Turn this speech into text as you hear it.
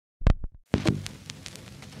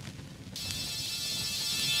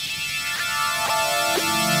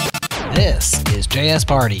This is JS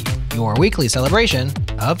Party, your weekly celebration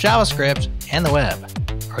of JavaScript and the web.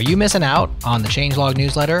 Are you missing out on the changelog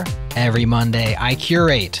newsletter? Every Monday, I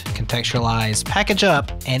curate, contextualize, package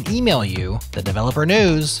up, and email you the developer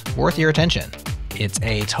news worth your attention. It's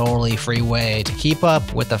a totally free way to keep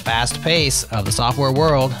up with the fast pace of the software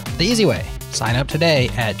world the easy way. Sign up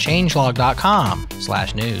today at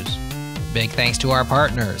changelog.com/news. Big thanks to our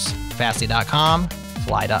partners, Fastly.com,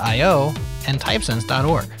 Fly.io, and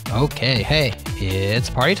Typesense.org. Okay, hey, it's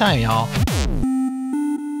party time, y'all.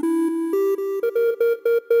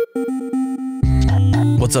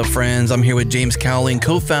 What's up, friends? I'm here with James Cowling,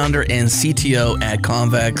 co-founder and CTO at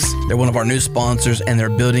Convex. They're one of our new sponsors, and they're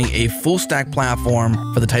building a full-stack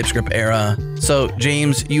platform for the TypeScript era. So,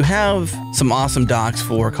 James, you have some awesome docs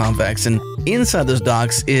for Convex, and inside those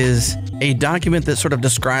docs is a document that sort of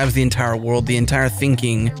describes the entire world, the entire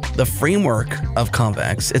thinking, the framework of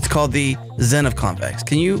Convex. It's called the Zen of Convex.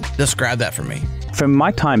 Can you describe that for me? From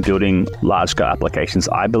my time building large-scale applications,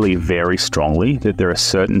 I believe very strongly that there are a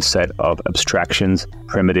certain set of abstractions,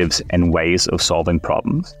 primitives, and ways of solving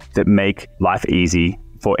problems that make life easy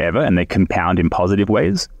forever, and they compound in positive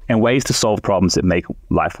ways, and ways to solve problems that make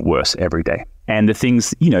life worse every day. And the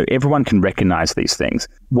things, everyone can recognize these things.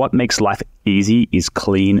 What makes life easy is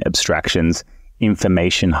clean abstractions,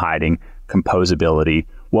 information hiding, composability.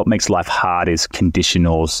 What makes life hard is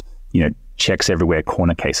conditionals, checks everywhere,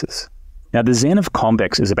 corner cases. Now, the Zen of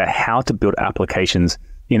Convex is about how to build applications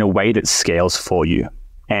in a way that scales for you.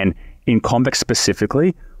 And in Convex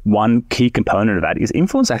specifically, one key component of that is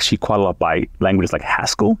influenced actually quite a lot by languages like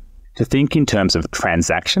Haskell. To think in terms of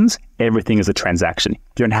transactions, everything is a transaction. You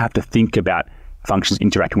don't have to think about functions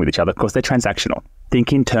interacting with each other because they're transactional.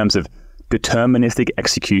 Think in terms of deterministic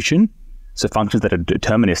execution, so functions that are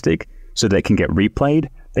deterministic, so they can get replayed,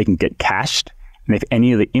 they can get cached, and if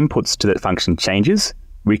any of the inputs to that function changes,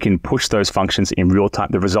 we can push those functions in real time,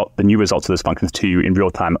 the new results of those functions to you in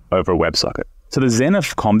real time over a WebSocket. So the Zen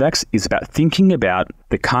of Convex is about thinking about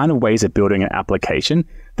the kind of ways of building an application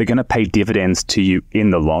that are going to pay dividends to you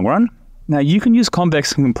in the long run. Now, you can use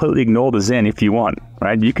Convex and completely ignore the Zen if you want,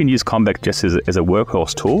 right? You can use Convex just as a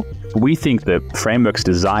workhorse tool. We think the framework's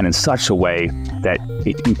designed in such a way that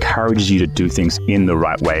it encourages you to do things in the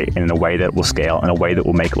right way and in a way that will scale, in a way that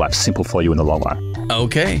will make life simple for you in the long run.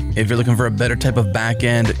 Okay, if you're looking for a better type of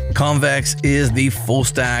backend, Convex is the full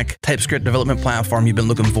stack TypeScript development platform you've been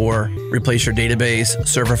looking for. Replace your database,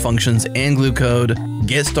 server functions, and glue code.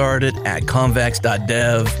 Get started at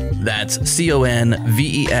convex.dev. That's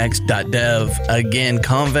convex.dev. Again,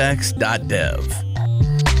 convex.dev.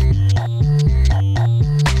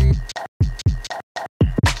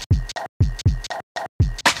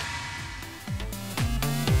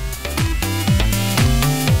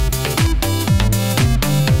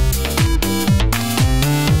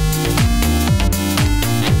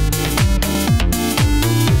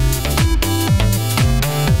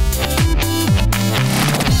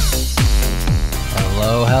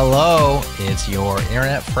 Hello, it's your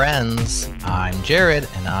internet friends. I'm Jerod,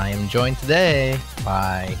 and I am joined today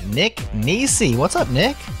by Nick Nisi. What's up,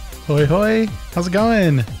 Nick? Hoi hoi, how's it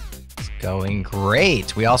going? It's going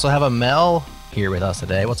great. We also have Amel here with us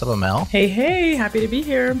today. What's up, Amel? Hey, happy to be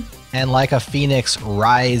here. And like a phoenix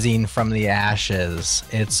rising from the ashes,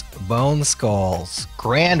 it's Bone Skull's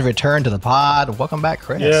grand return to the pod. Welcome back,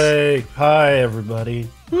 Chris. Yay. Hi, everybody.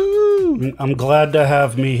 Woo. I'm glad to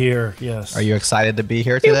have me here, yes. Are you excited to be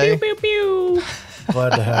here today? Pew, pew, pew.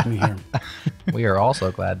 Glad to have me here. We are also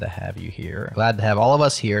glad to have you here. Glad to have all of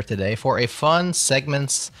us here today for a fun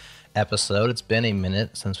segments episode. It's been a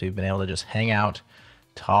minute since we've been able to just hang out,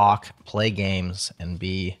 talk, play games, and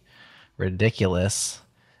be ridiculous.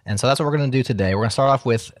 And so that's what we're going to do today. We're going to start off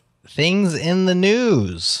with things in the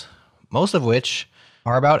news, most of which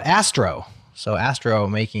are about Astro. So Astro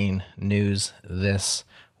making news this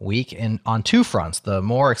week on two fronts, the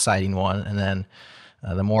more exciting one and then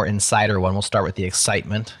the more insider one. We'll start with the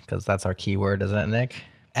excitement because that's our keyword, isn't it, Nick?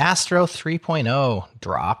 Astro 3.0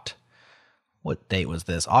 dropped. What date was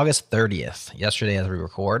this? August 30th, yesterday as we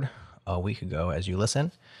record, a week ago as you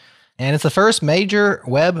listen. And it's the first major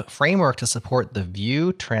web framework to support the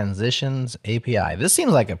View Transitions API. This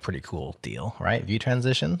seems like a pretty cool deal, right? View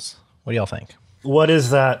Transitions. What do y'all think? What is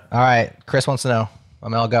that? All right, Chris wants to know.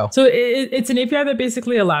 Amel, go. So it's an API that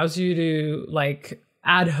basically allows you to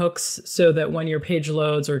add hooks so that when your page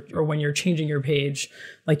loads or when you're changing your page,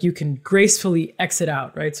 you can gracefully exit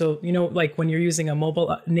out, right? So, when you're using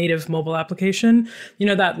a native mobile application,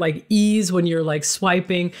 that ease when you're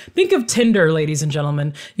swiping. Think of Tinder, ladies and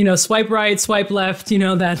gentlemen. Swipe right, swipe left.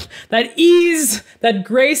 That ease, that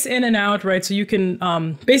grace in and out, right? So you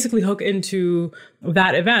can basically hook into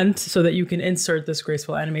that event so that you can insert this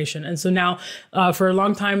graceful animation. And so now for a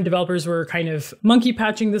long time, developers were kind of monkey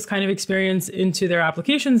patching this kind of experience into their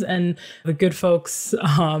applications, and the good folks at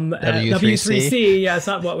W3C, yeah, it's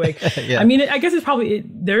not Whatwig. Yeah. I mean, I guess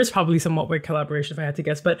there is probably some Whatwig collaboration if I had to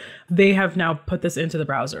guess, but they have now put this into the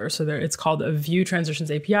browser. So it's called a View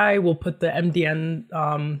Transitions API. We'll put the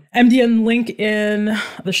MDN link in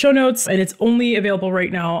the show notes, and it's only available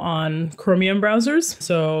right now on Chromium browsers.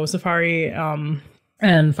 So Safari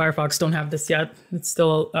and Firefox don't have this yet. It's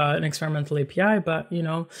still an experimental API, but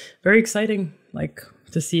very exciting,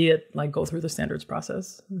 to see it go through the standards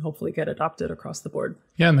process and hopefully get adopted across the board.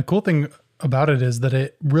 Yeah, and the cool thing about it is that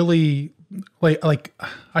it really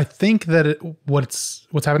I think that what's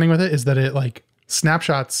happening with it is that it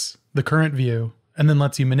snapshots the current view and then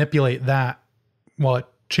lets you manipulate that while it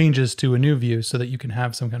changes to a new view so that you can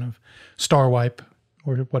have some kind of star wipe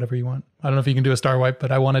or whatever you want. I don't know if you can do a star wipe,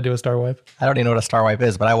 but I want to do a star wipe. I don't even know what a star wipe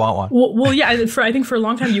is, but I want one. Well, yeah. I think for a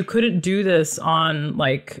long time you couldn't do this on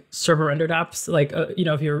server rendered apps,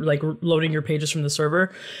 if you're loading your pages from the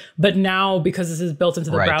server. But now, because this is built into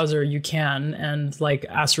the browser, you can, and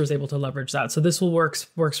Astro is able to leverage that. So this will works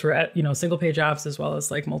for single page apps as well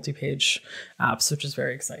as multi-page apps, which is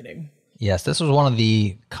very exciting. Yes, this was one of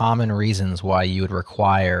the common reasons why you would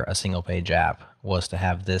require a single page app, was to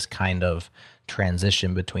have this kind of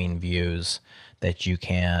transition between views that you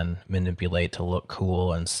can manipulate to look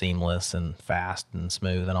cool and seamless and fast and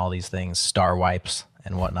smooth and all these things, star wipes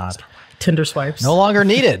and whatnot. Tinder swipes. No longer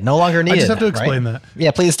needed. I just have to explain that.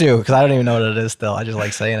 Yeah, please do, because I don't even know what it is still. I just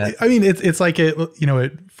like saying it. I mean, it's like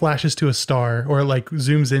it flashes to a star, or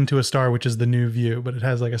zooms into a star, which is the new view, but it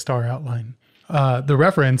has a star outline. The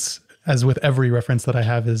reference, as with every reference that I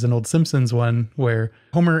have, is an old Simpsons one where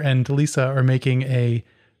Homer and Lisa are making a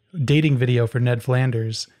dating video for Ned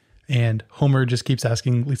Flanders, and Homer just keeps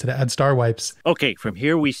asking Lisa to add star wipes. Okay, from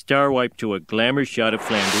here we star wipe to a glamour shot of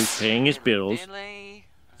Flanders paying his bills.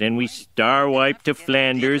 Then we star wipe to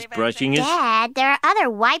Flanders brushing his... Dad, there are other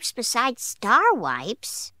wipes besides star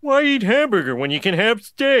wipes. Why eat hamburger when you can have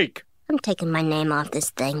steak? I'm taking my name off this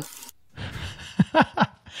thing.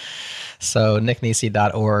 So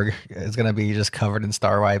nicknisi.org is going to be just covered in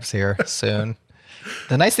star wipes here soon.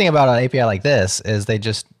 The nice thing about an API like this is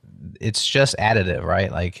it's just additive,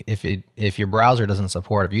 right? If your browser doesn't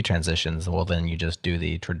support view transitions, well, then you just do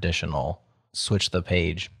the traditional switch the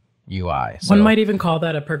page UI. So one might even call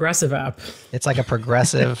that a progressive app. It's like a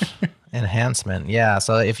progressive enhancement. Yeah.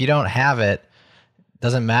 So if you don't have it,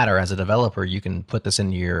 doesn't matter. As a developer, you can put this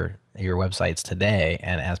into your websites today,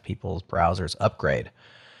 and as people's browsers upgrade,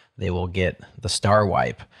 they will get the star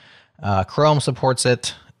wipe. Chrome supports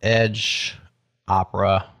it, Edge,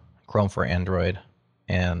 Opera, Chrome for Android,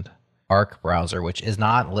 and Arc browser, which is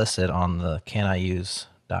not listed on the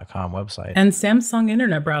caniuse.com website. And Samsung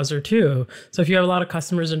Internet Browser too. So if you have a lot of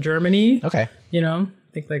customers in Germany, okay, I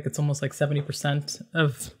think it's almost 70%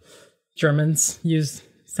 of Germans use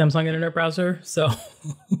Samsung Internet Browser. So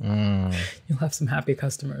you'll have some happy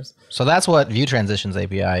customers. So that's what View Transitions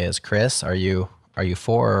API is. Chris, are you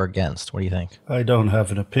for or against? What do you think? I don't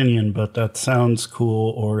have an opinion, but that sounds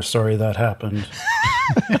cool, or sorry that happened.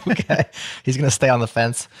 Okay. He's going to stay on the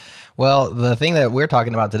fence. Well, the thing that we're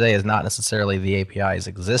talking about today is not necessarily the API's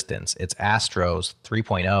existence. It's Astro's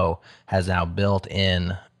 3.0 has now built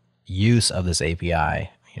in use of this API,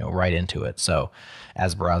 right into it. So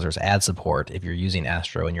as browsers add support, if you're using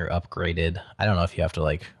Astro and you're upgraded, I don't know if you have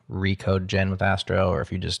to recode gen with Astro or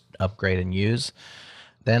if you just upgrade and use,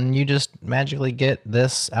 then you just magically get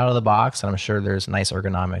this out of the box. And I'm sure there's nice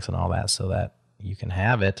ergonomics and all that so that you can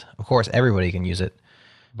have it. Of course, everybody can use it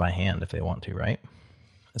by hand if they want to, right?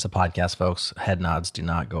 It's a podcast, folks. Head nods do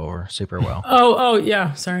not go over super well. Oh,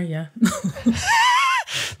 yeah. Sorry, yeah.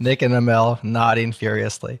 Nick and Amel nodding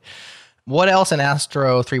furiously. What else in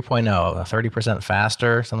Astro 3.0? 30%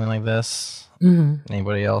 faster, something like this? Mm-hmm.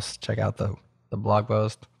 Anybody else? Check out the blog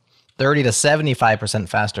post. 30 to 75%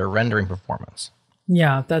 faster rendering performance.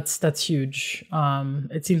 Yeah, that's huge.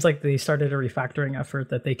 It seems like they started a refactoring effort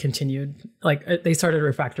that they continued. They started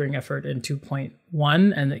a refactoring effort in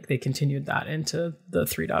 2.1 and they continued that into the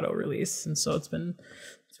 3.0 release. And so it's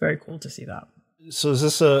very cool to see that. So is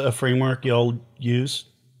this a framework y'all use?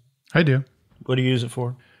 I do. What do you use it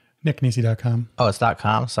for? nicknisi.com. Oh, it's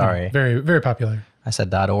 .com? Sorry. Very, very popular. I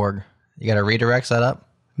said .org. You got a redirect set up?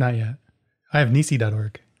 Not yet. I have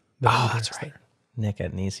nisi.org. Oh, that's right. Nick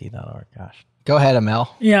at nisi.org. Gosh. Go ahead,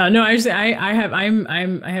 Amel. Yeah, no, I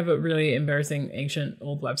have a really embarrassing ancient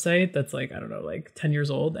old website that's 10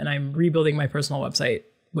 years old, and I'm rebuilding my personal website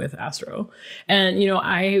with Astro. And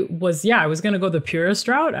I was going to go the purest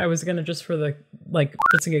route. I was going to just for the like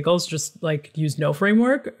shits and giggles, just like use no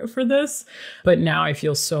framework for this. But now I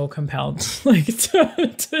feel so compelled like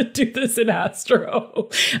to do this in Astro.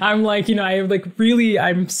 I'm like,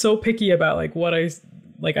 I'm so picky about like what I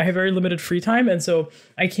have very limited free time. And so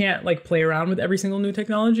I can't like play around with every single new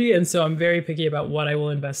technology. And so I'm very picky about what I will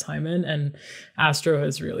invest time in. And Astro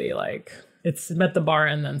is really like, it's met the bar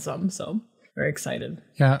and then some. So very excited.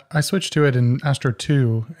 Yeah, I switched to it in Astro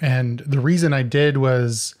 2. And the reason I did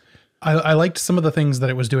was I liked some of the things that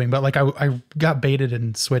it was doing, but like I got baited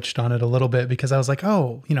and switched on it a little bit because I was like,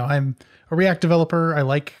 oh, I'm a React developer. I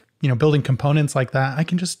like, building components like that. I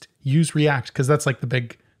can just use React because that's like the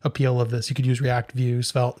big appeal of this. You could use React, Vue,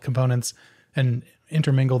 Svelte components and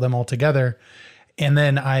intermingle them all together. And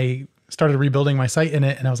then I started rebuilding my site in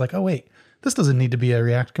it and I was like, oh, wait, this doesn't need to be a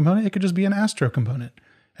React component. It could just be an Astro component.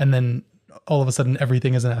 And then all of a sudden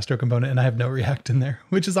everything is an Astro component and I have no React in there,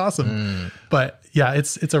 which is awesome. But yeah,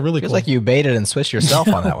 it's a really Feels cool. like you baited and switched yourself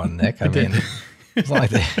on that one, Nick. I mean, it's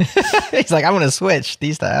not like he's like, I'm going to switch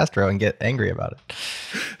these to Astro and get angry about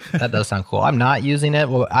it. That does sound cool. I'm not using it.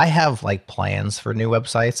 Well, I have like plans for new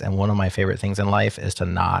websites. And one of my favorite things in life is to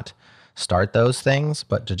not start those things,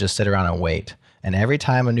 but to just sit around and wait. And every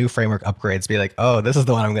time a new framework upgrades, be like, oh, this is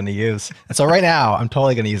the one I'm going to use. And so right now I'm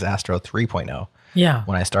totally going to use Astro 3.0. Yeah.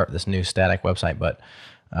 When I start this new static website. But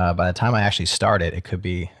by the time I actually start it, it could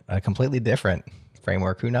be a completely different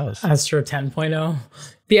framework. Who knows? Astro 10.0.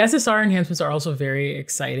 The SSR enhancements are also very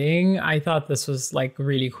exciting. I thought this was like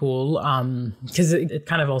really cool because it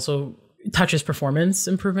kind of also touches performance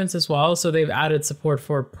improvements as well. So they've added support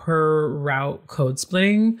for per route code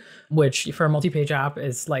splitting, which for a multi-page app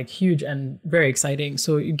is like huge and very exciting.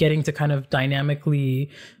 So you're getting to kind of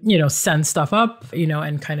dynamically, send stuff up,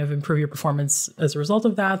 and kind of improve your performance as a result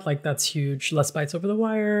of that. Like that's huge. Less bytes over the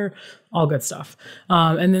wire, all good stuff.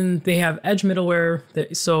 And then they have edge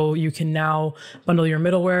middleware. So you can now bundle your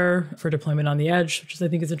middleware for deployment on the edge, which I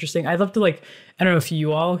think is interesting. I'd love to I don't know if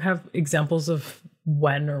you all have examples of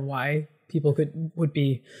when or why people would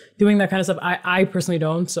be doing that kind of stuff. I personally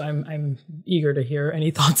don't, so I'm eager to hear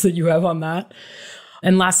any thoughts that you have on that.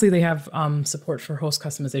 And lastly, they have support for host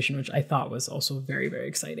customization, which I thought was also very, very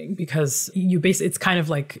exciting because it's kind of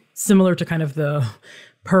like similar to kind of the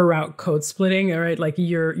per route code splitting, right? Like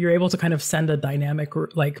you're able to kind of send a dynamic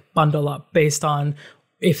like bundle up based on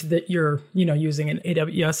if you're using an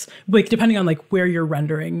AWS, like depending on like where you're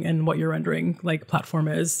rendering and what your rendering like platform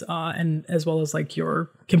is, and as well as like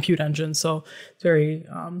your compute engine. So it's very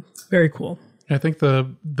very cool. I think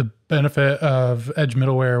the benefit of edge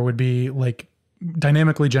middleware would be like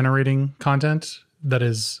dynamically generating content that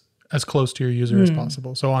is as close to your user as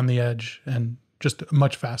possible. So on the edge and just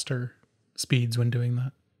much faster speeds when doing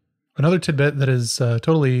that. Another tidbit that is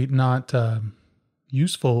totally not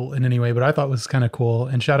useful in any way, but I thought was kind of cool.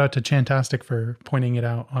 And shout out to Chantastic for pointing it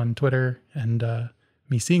out on Twitter and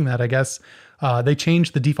me seeing that, I guess. They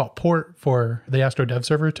changed the default port for the Astro dev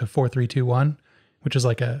server to 4321, which is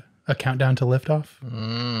like a countdown to liftoff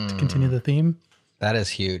to continue the theme. That is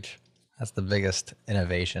huge. That's the biggest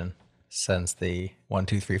innovation since the 1,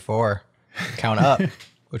 2, 3, 4 count up,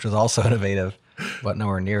 which was also innovative, but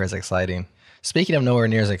nowhere near as exciting. Speaking of nowhere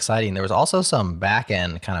near as exciting, there was also some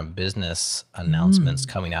back-end kind of business announcements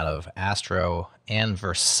coming out of Astro and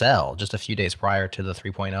Vercel just a few days prior to the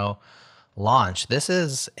 3.0 launch. This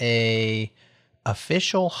is a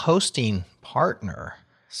official hosting partner.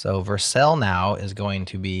 So Vercel now is going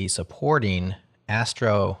to be supporting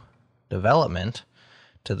Astro development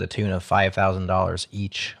to the tune of $5,000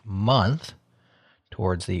 each month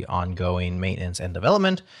towards the ongoing maintenance and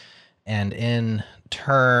development. And in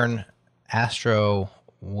turn, Astro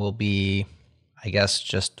will be, I guess,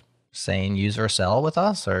 just saying use Vercel with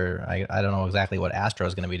us, or I don't know exactly what Astro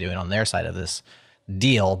is going to be doing on their side of this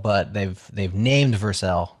deal, but they've named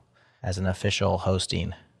Vercel as an official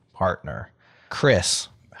hosting partner. Chris,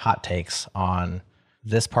 hot takes on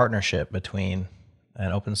this partnership between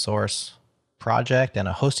an open source project and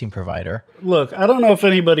a hosting provider. Look, I don't know if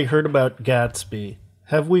anybody heard about Gatsby.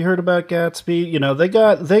 Have we heard about Gatsby?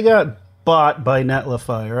 They got bought by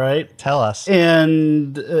Netlify, right? Tell us.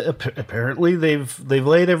 And apparently they've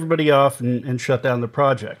laid everybody off and shut down the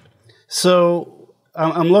project. So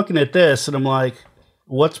I'm looking at this and I'm like,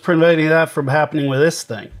 what's preventing that from happening with this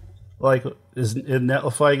thing? Like, is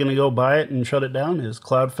Netlify going to go buy it and shut it down? Is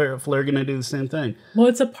Cloudflare going to do the same thing? Well,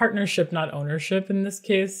 it's a partnership, not ownership in this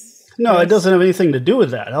case. No, it doesn't have anything to do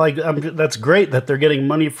with that. That's great that they're getting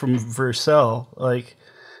money from Vercel. Like,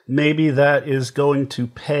 maybe that is going to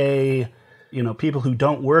pay people who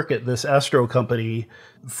don't work at this Astro company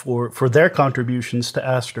for their contributions to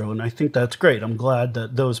Astro. And I think that's great. I'm glad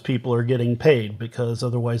that those people are getting paid, because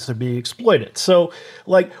otherwise they're being exploited. So,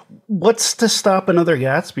 like, what's to stop another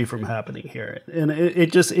Gatsby from happening here? And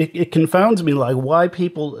it confounds me, like, why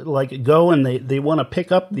people like go and they want to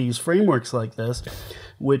pick up these frameworks like this,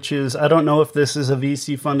 which is, I don't know if this is a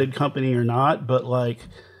VC funded company or not, but like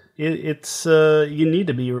it's you need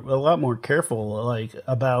to be a lot more careful, like,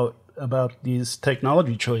 about these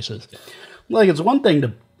technology choices. Like, it's one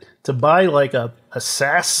thing to buy like a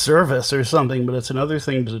SaaS service or something, but it's another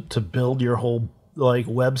thing to build your whole like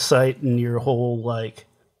website and your whole like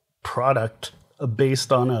product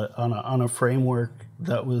based on a framework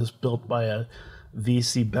that was built by a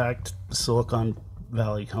VC backed Silicon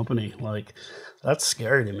Valley company. Like, that's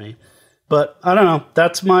scary to me. But I don't know.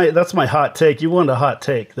 That's my hot take. You wanted a hot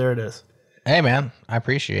take. There it is. Hey, man, I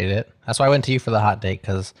appreciate it. That's why I went to you for the hot take,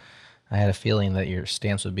 because I had a feeling that your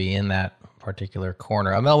stance would be in that particular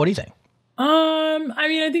corner. Amel, what do you think? I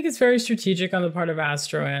mean, I think it's very strategic on the part of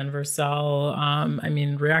Astro and Vercel. I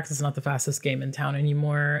mean, React is not the fastest game in town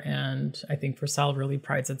anymore, and I think Vercel really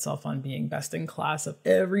prides itself on being best in class of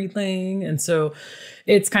everything. And so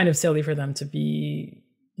it's kind of silly for them to be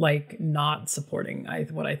like not supporting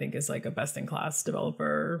what I think is like a best in class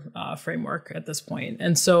developer framework at this point.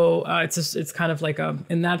 And so it's kind of like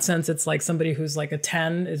in that sense, it's like somebody who's like a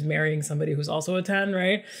 10 is marrying somebody who's also a 10,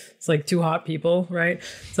 right? It's like two hot people, right?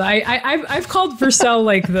 So I've called Vercel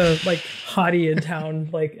like the hottie in town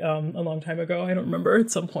like a long time ago. I don't remember, at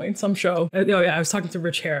some point, some show. Oh yeah, I was talking to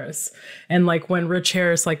Rich Harris, and like when Rich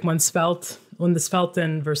Harris, like when the Svelte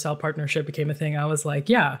and Vercel partnership became a thing, I was like,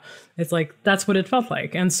 yeah, it's like, that's what it felt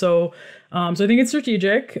like. And so I think it's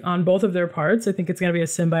strategic on both of their parts. I think it's going to be a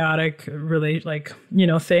symbiotic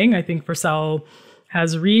thing. I think Vercel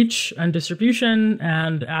has reach and distribution,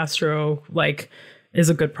 and Astro is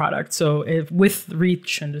a good product. So with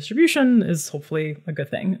reach and distribution is hopefully a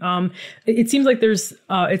good thing. It seems like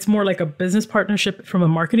it's more like a business partnership from a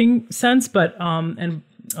marketing sense, but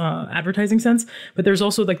advertising sense, but there's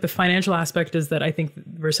also like the financial aspect is that I think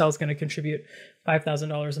Vercel is going to contribute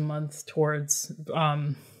 $5,000 a month towards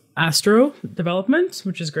Astro development,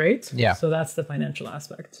 which is great. Yeah. So that's the financial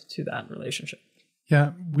aspect to that relationship.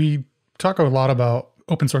 Yeah, we talk a lot about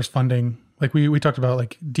open source funding. Like we talked about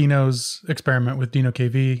like Dino's experiment with Dino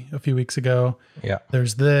KV a few weeks ago. Yeah.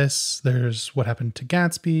 There's what happened to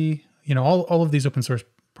Gatsby. All of these open source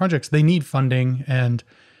projects, they need funding, and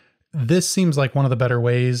this seems like one of the better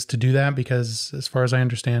ways to do that, because as far as I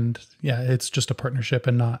understand, yeah, it's just a partnership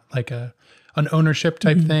and not like an ownership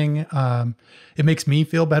type thing. It makes me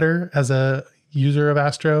feel better as a user of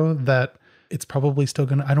Astro that it's probably still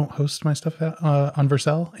I don't host my stuff on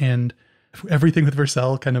Vercel, and everything with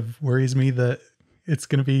Vercel kind of worries me that it's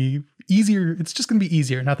going to be easier. It's just going to be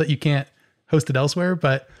easier. Not that you can't host it elsewhere,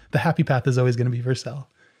 but the happy path is always going to be Vercel.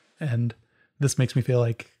 And this makes me feel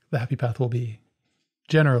like the happy path will be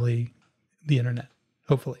generally the internet,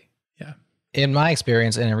 hopefully. Yeah. In my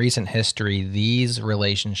experience, in recent history, these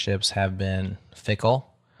relationships have been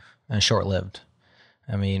fickle and short-lived.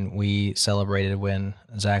 I mean, we celebrated when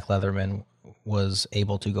Zach Leatherman was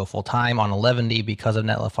able to go full-time on 11D because of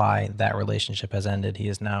Netlify. That relationship has ended. He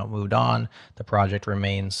has now moved on. The project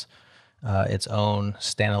remains its own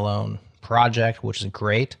standalone project, which is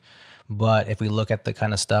great. But if we look at the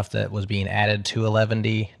kind of stuff that was being added to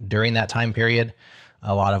 11D during that time period,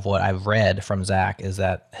 a lot of what I've read from Zach is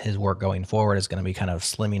that his work going forward is going to be kind of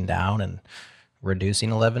slimming down and reducing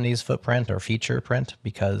 11D's footprint or feature print,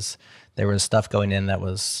 because there was stuff going in that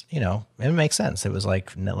was, it makes sense. It was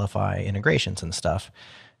like Netlify integrations and stuff.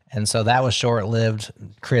 And so that was short-lived.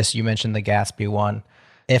 Chris, you mentioned the Gatsby one.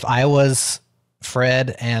 If I was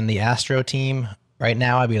Fred and the Astro team right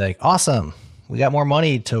now, I'd be like, awesome, we got more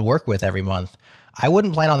money to work with every month. I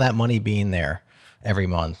wouldn't plan on that money being there every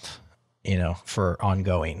month, for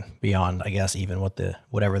ongoing beyond, I guess, even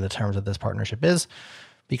whatever the terms of this partnership is.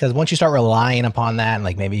 Because once you start relying upon that, and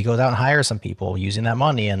like maybe he goes out and hires some people using that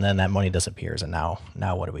money, and then that money disappears, and now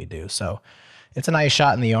what do we do? So it's a nice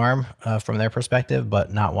shot in the arm from their perspective,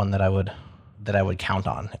 but not one that I would count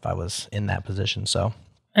on if I was in that position. So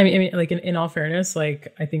I mean, like in all fairness,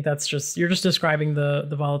 like I think you're just describing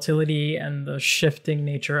the volatility and the shifting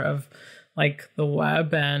nature of like the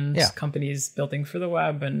web and companies building for the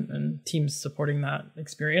web and teams supporting that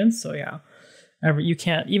experience. So yeah. You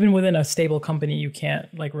can't, even within a stable company, you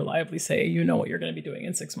can't like reliably say, what you're going to be doing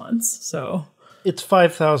in 6 months. So it's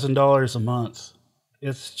 $5,000 a month.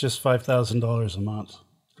 It's just $5,000 a month.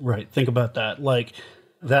 Right. Think about that. Like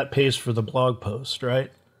that pays for the blog post, right?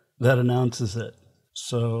 That announces it.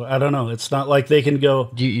 So I don't know. It's not like they can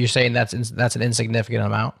go. You're saying that's an insignificant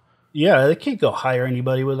amount? Yeah, they can't go hire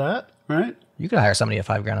anybody with that, right? You could hire somebody at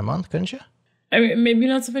 $5,000 a month, couldn't you? I mean, maybe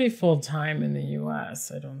not somebody full time in the U.S.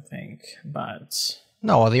 I don't think, but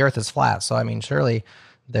No, well, the Earth is flat, so I mean, surely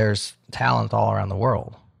there's talent all around the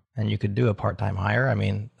world, and you could do a part-time hire. I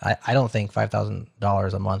mean, I don't think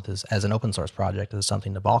 $5,000 a month is, as an open source project, is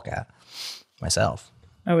something to balk at myself.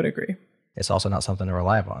 I would agree. It's also not something to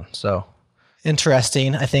rely upon. So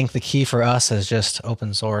interesting. I think the key for us as just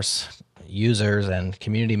open source users and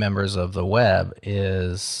community members of the web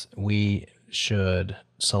is we should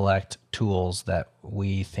select tools that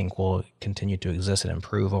we think will continue to exist and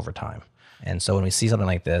improve over time. And so when we see something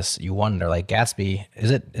like this, you wonder, like Gatsby,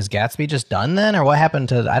 is Gatsby just done then? Or what happened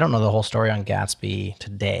to, I don't know the whole story on Gatsby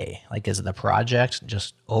today. Like, is the project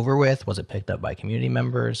just over with? Was it picked up by community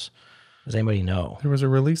members? Does anybody know? There was a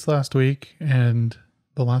release last week, and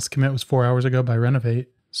the last commit was 4 hours ago by Renovate.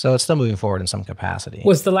 So it's still moving forward in some capacity.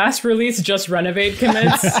 Was the last release just Renovate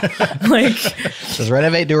commits? Like, does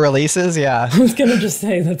Renovate do releases? Yeah. I was gonna just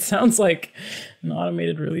say that sounds like an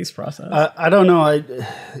automated release process. I don't know.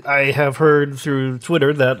 I have heard through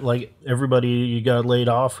Twitter that like everybody got laid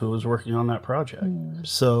off who was working on that project.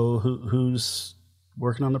 So who's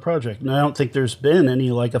working on the project? And I don't think there's been any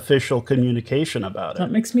like official communication about it.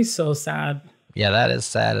 That makes me so sad. Yeah, that is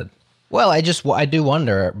sad. Well, I do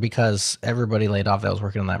wonder, because everybody laid off that was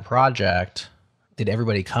working on that project, did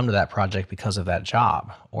everybody come to that project because of that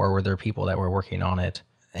job? Or were there people that were working on it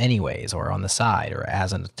anyways, or on the side, or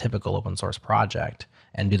as a typical open source project?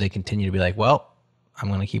 And do they continue to be like, well, I'm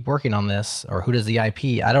going to keep working on this? Or who does the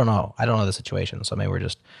IP? I don't know. I don't know the situation. So maybe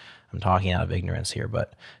I'm talking out of ignorance here,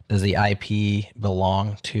 but does the IP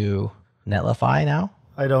belong to Netlify now?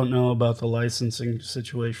 I don't know about the licensing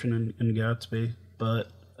situation in Gatsby, but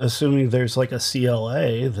assuming there's like a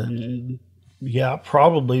CLA, then yeah,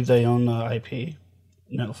 probably they own the IP.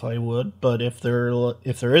 Netlify would, but if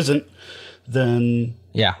there isn't, then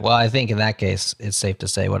yeah. Well, I think in that case, it's safe to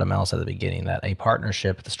say what Amel said at the beginning, that a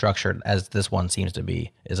partnership structured as this one seems to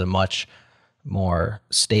be is a much more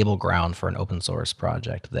stable ground for an open source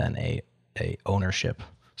project than a ownership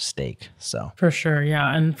stake. So for sure,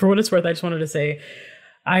 yeah. And for what it's worth, I just wanted to say,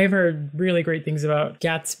 I've heard really great things about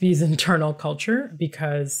Gatsby's internal culture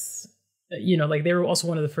because, you know, like they were also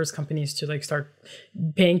one of the first companies to like start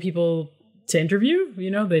paying people to interview.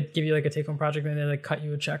 You know, they'd give you like a take-home project and they like cut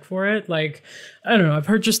you a check for it. Like, I don't know, I've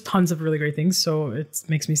heard just tons of really great things. So it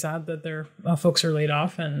makes me sad that their folks are laid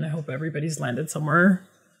off, and I hope everybody's landed somewhere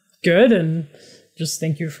good. And just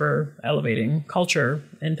thank you for elevating culture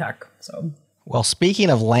in tech. So. Well,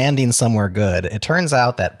 speaking of landing somewhere good, it turns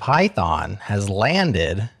out that Python has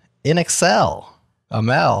landed in Excel.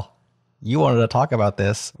 Amel, you wanted to talk about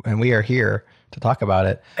this, and we are here to talk about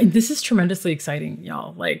it. This is tremendously exciting,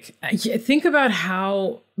 y'all. Like, think about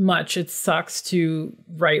how much it sucks to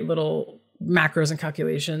write little macros and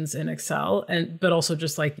calculations in Excel, but also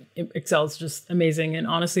just like Excel is just amazing. And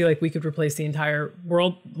honestly, like we could replace the entire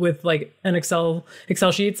world with like an Excel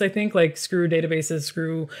sheets. I think like screw databases,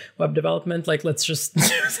 screw web development. Like let's just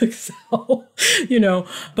use Excel, you know.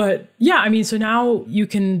 But yeah, I mean, so now you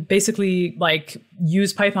can basically like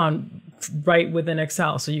use Python right within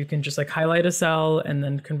Excel. So you can just like highlight a cell and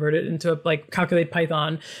then convert it into like calculate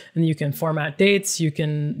Python, and you can format dates, you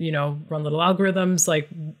can, you know, run little algorithms. Like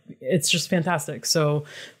it's just fantastic. So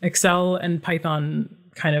Excel and Python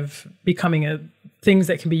kind of becoming things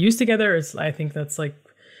that can be used together is, I think that's like,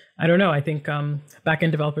 I don't know. I think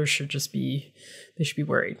backend developers should just be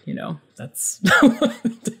worried, you know. That's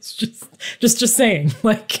it's just saying,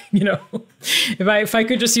 like, you know, if I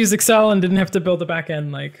could just use Excel and didn't have to build a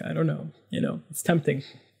backend, like, I don't know, you know, it's tempting.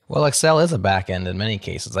 Well, Excel is a backend in many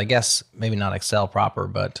cases. I guess maybe not Excel proper,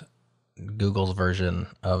 but Google's version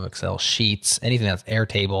of Excel Sheets, anything that's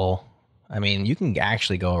Airtable. I mean, you can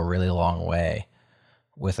actually go a really long way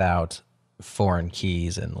without foreign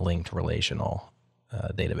keys and linked relational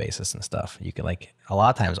databases and stuff. You can, like, a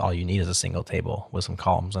lot of times all you need is a single table with some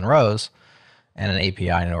columns and rows and an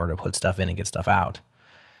API in order to put stuff in and get stuff out.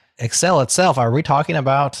 Excel itself, are we talking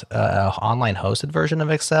about an online hosted version of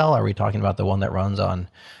Excel? Are we talking about the one that runs on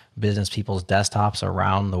business people's desktops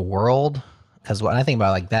around the world? Because when I think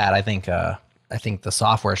about it like that, I think the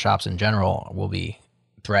software shops in general will be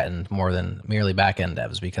threatened more than merely backend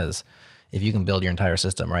devs, because if you can build your entire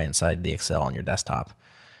system right inside the Excel on your desktop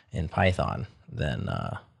in Python, then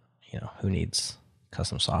you know, who needs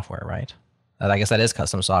custom software, right? I guess that is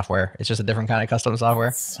custom software. It's just a different kind of custom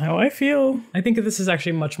software. That's how I feel. I think this is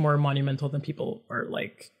actually much more monumental than people are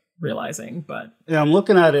like realizing. But yeah, I'm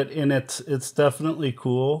looking at it and it's definitely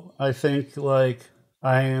cool. I think like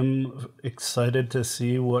I am excited to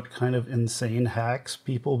see what kind of insane hacks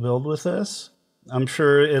people build with this. I'm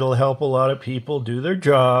sure it'll help a lot of people do their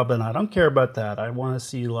job, and I don't care about that. I want to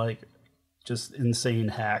see like just insane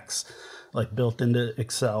hacks like built into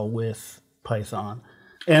Excel with Python.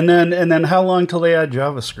 And then how long till they add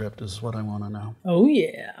JavaScript is what I want to know. Oh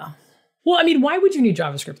yeah. Well, I mean, why would you need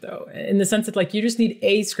JavaScript though? In the sense that like you just need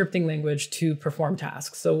a scripting language to perform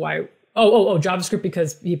tasks. So why? Oh, JavaScript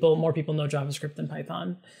because more people know JavaScript than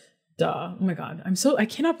Python. Duh. Oh my God. I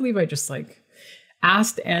cannot believe I just like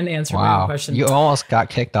asked and answered my own question. You almost got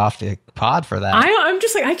kicked off the pod for that. I'm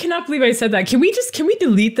just like, I cannot believe I said that. Can we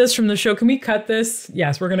delete this from the show? Can we cut this?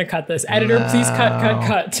 Yes, we're going to cut this. Editor, please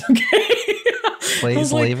cut. Okay.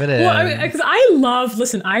 Please leave it in. Well, I mean, because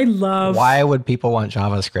I love. Why would people want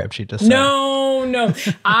JavaScript? She just said. No.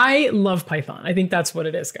 I love Python. I think that's what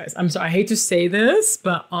it is, guys. I'm sorry. I hate to say this,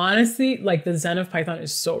 but honestly, like the zen of Python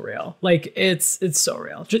is so real. Like it's so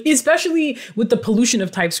real, especially with the pollution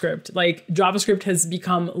of TypeScript. Like JavaScript has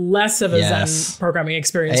become less of a zen programming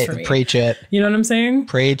experience for me. Preach it. You know what I'm saying?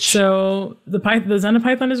 Preach. So the zen of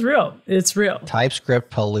Python is real. It's real. TypeScript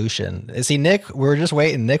pollution. See, Nick, we were just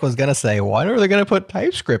waiting. Nick was going to say, when are they going to put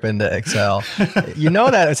TypeScript into Excel? You know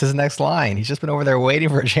that it's his next line. He's just been over there waiting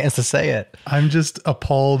for a chance to say it. I'm just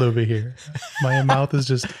appalled over here. My mouth is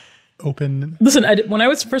just open. Listen, when I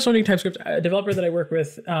was first learning TypeScript, a developer that I work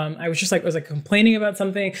with, I was complaining about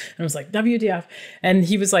something, and I was like, WTF? And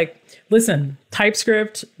he was like, listen,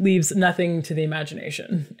 TypeScript leaves nothing to the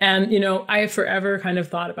imagination. And, I have forever kind of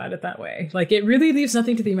thought about it that way. Like, it really leaves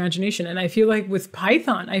nothing to the imagination. And I feel like with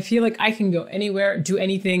Python, I feel like I can go anywhere, do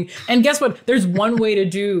anything. And guess what? There's one way to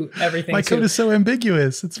do everything. My code is so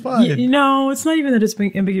ambiguous. It's fine. No, it's not even that it's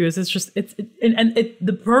ambiguous. It's just,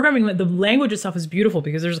 the programming, the language itself is beautiful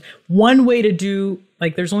because there's one way to do,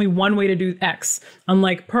 like, there's only one way to do X.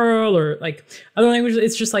 Unlike Perl or like other languages,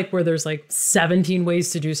 it's just like where there's like 17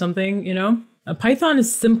 ways to do something, Python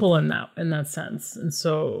is simple in that sense. And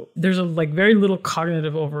so there's a like very little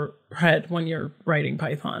cognitive overhead when you're writing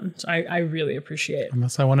Python. So I really appreciate it.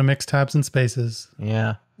 Unless I want to mix tabs and spaces.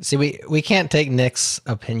 Yeah. See, we can't take Nick's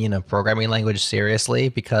opinion of programming language seriously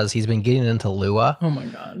because he's been getting into Lua. Oh my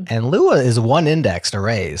God. And Lua is one indexed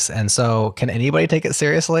arrays. And so can anybody take it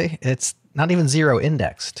seriously? It's not even zero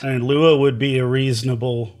indexed. And Lua would be a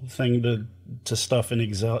reasonable thing to stuff in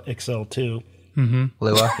Excel too. Mm-hmm.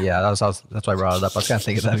 Lua, yeah, that's why I brought it up. I was kind of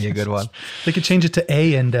thinking that'd be a good one. They could change it to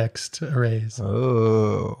A-indexed arrays.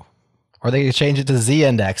 Oh, or they could change it to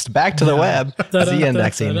Z-indexed. Back to the web,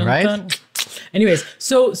 Z-indexing, right? Anyways,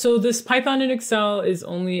 so this Python in Excel is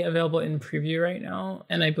only available in preview right now,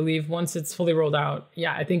 and I believe once it's fully rolled out,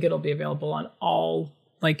 I think it'll be available on all,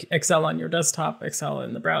 like Excel on your desktop, Excel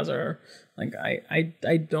in the browser. Like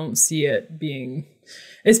I don't see it being,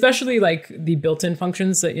 especially like the built-in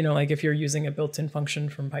functions that, like if you're using a built-in function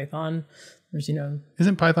from Python, there's,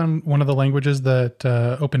 Isn't Python one of the languages that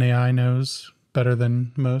OpenAI knows better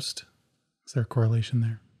than most? Is there a correlation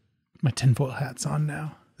there? My tinfoil hat's on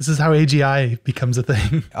now. This is how AGI becomes a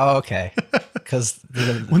thing. Oh, okay. Because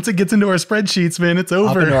once it gets into our spreadsheets, man, it's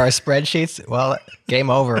over. Up into our spreadsheets? Well, game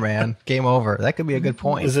over, man. Game over. That could be a good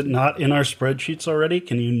point. Is it not in our spreadsheets already?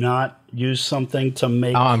 Can you not use something to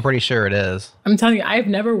make... Oh, I'm pretty sure it is. I'm telling you, I've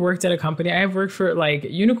never worked at a company. I've worked for like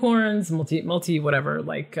unicorns, multi whatever,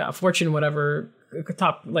 like Fortune, whatever,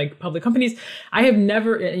 top like public companies. I have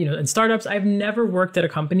never, in startups, I've never worked at a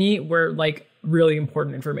company where like really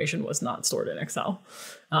important information was not stored in Excel.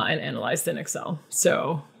 And analyzed in Excel.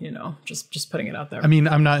 So, just putting it out there. I mean,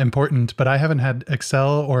 I'm not important, but I haven't had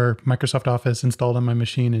Excel or Microsoft Office installed on my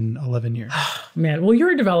machine in 11 years. Man, well,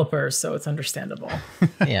 you're a developer, so it's understandable.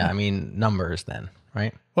 Yeah, I mean, numbers then,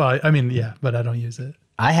 right? Well, I mean, yeah, but I don't use it.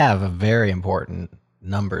 I have a very important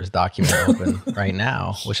numbers document open right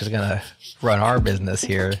now, which is going to run our business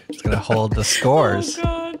here. It's going to hold the scores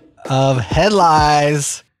of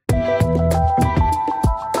HeadLIES.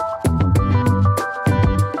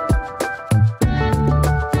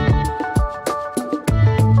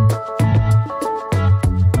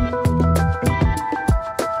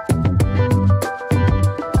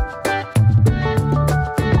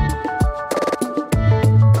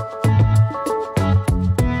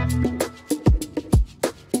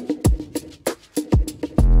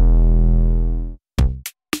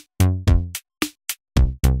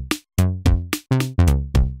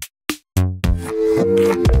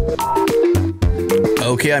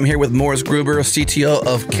 Okay, I'm here with Moritz Gruber, CTO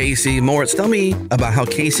of Casey. Moritz, tell me about how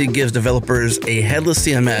Casey gives developers a headless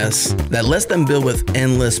CMS that lets them build with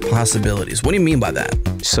endless possibilities. What do you mean by that?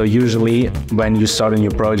 So usually when you start a new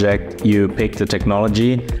project, you pick the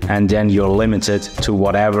technology and then you're limited to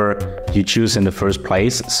whatever you choose in the first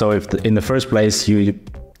place. So if in the first place you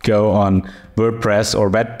go on WordPress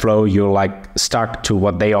or Webflow, you're like stuck to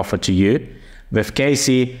what they offer to you. With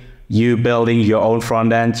Casey, you building your own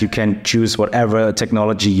front end, you can choose whatever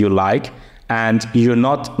technology you like, and you're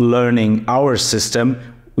not learning our system.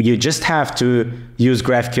 You just have to use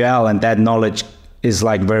GraphQL, and that knowledge is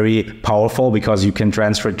like very powerful because you can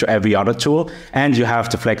transfer it to every other tool, and you have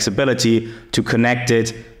the flexibility to connect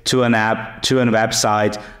it to an app, to a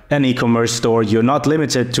website, an e-commerce store. You're not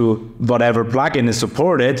limited to whatever plugin is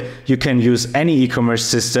supported. You can use any e-commerce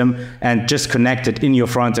system and just connect it in your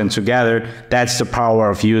front end together. That's the power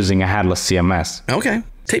of using a headless CMS. Okay.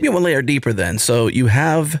 Take me one layer deeper then. So you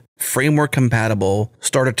have framework compatible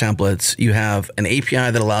starter templates. You have an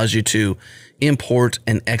API that allows you to import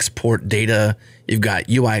and export data. You've got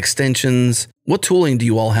UI extensions. What tooling do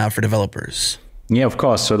you all have for developers? Yeah, of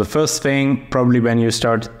course. So the first thing probably when you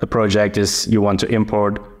start a project is you want to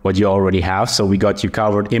import what you already have. So we got you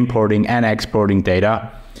covered importing and exporting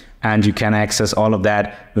data, and you can access all of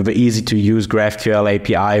that with an easy to use GraphQL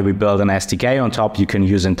API. We build an SDK on top you can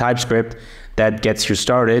use in TypeScript that gets you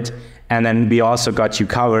started. And then we also got you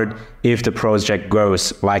covered if the project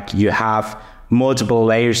grows, like you have multiple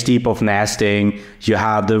layers deep of nesting, you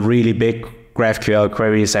have the really big GraphQL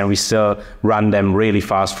queries, and we still run them really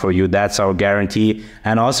fast for you. That's our guarantee.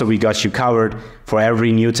 And also we got you covered for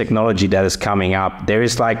every new technology that is coming up. There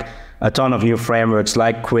is like a ton of new frameworks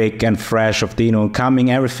like Quick and Fresh of Dino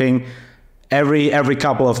coming, everything every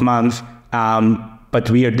couple of months. But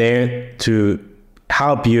we are there to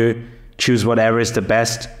help you choose whatever is the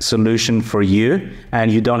best solution for you,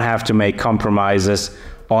 and you don't have to make compromises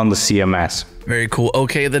on the CMS. Very cool.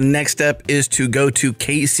 Okay, the next step is to go to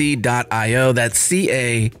casey.io. That's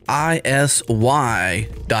CAISY.io.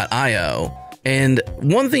 And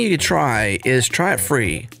one thing you could try is try it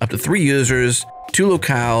free. Up to 3 users, 2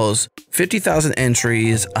 locales, 50,000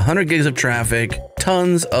 entries, 100 gigs of traffic,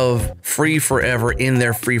 tons of free forever in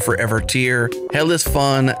their free forever tier. Headless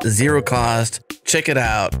fun, 0 cost. Check it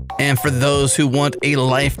out. And for those who want a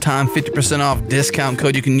lifetime 50% off discount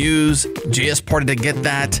code, you can use JS Party to get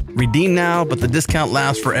that. Redeem now, but the discount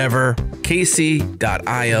lasts forever.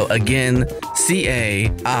 Casey.io. Again,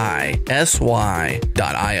 CAISY.io.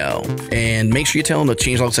 And make sure you tell them the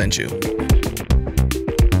changelog sent you.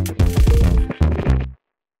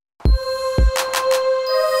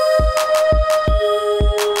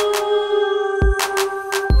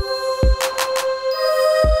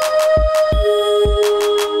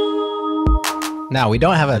 Now, we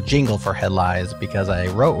don't have a jingle for HeadLIES because I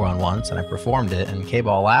wrote one once and I performed it, and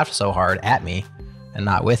K-Ball laughed so hard at me and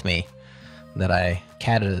not with me that I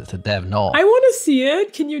catted it to Dev Null. I want to see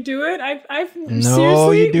it. Can you do it? I've No,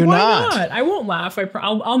 seriously, you do why not. I won't laugh.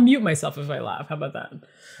 I'll mute myself if I laugh. How about that?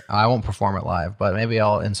 I won't perform it live, but maybe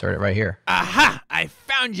I'll insert it right here. Aha! I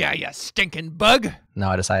found ya, you stinking bug! No,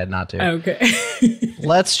 I decided not to. Okay.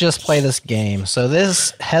 Let's just play this game. So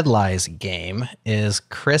this HeadLIES game is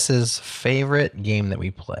Chris's favorite game that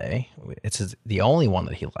we play. It's the only one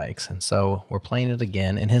that he likes, and so we're playing it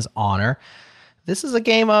again in his honor. This is a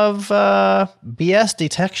game of BS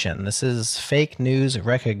detection. This is fake news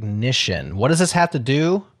recognition. What does this have to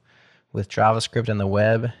do with JavaScript and the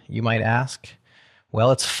web, you might ask?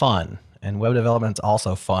 Well, it's fun, and web development is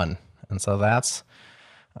also fun. And so that's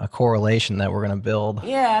a correlation that we're going to build.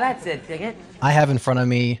 Yeah, that's it, Ticket. I have in front of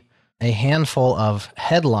me a handful of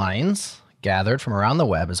headlines gathered from around the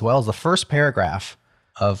web, as well as the first paragraph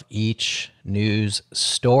of each news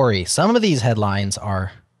story. Some of these headlines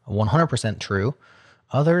are 100% true.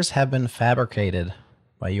 Others have been fabricated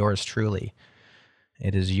by yours truly.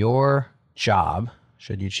 It is your job,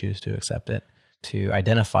 should you choose to accept it, to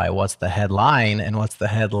identify what's the headline and what's the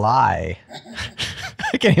headlie.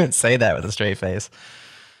 I can't even say that with a straight face.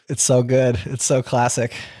 It's so good. It's so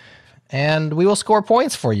classic. And we will score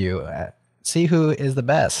points for you. See who is the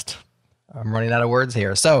best. I'm running out of words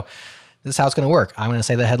here. So this is how it's going to work. I'm going to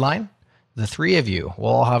say the headline. The 3 of you will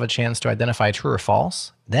all have a chance to identify true or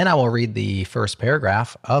false. Then I will read the first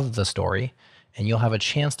paragraph of the story, and you'll have a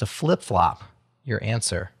chance to flip-flop your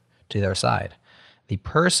answer to their side. The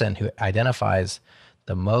person who identifies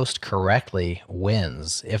the most correctly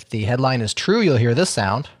wins. If the headline is true, you'll hear this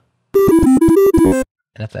sound.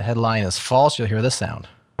 And if the headline is false, you'll hear this sound.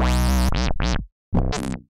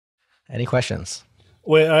 Any questions?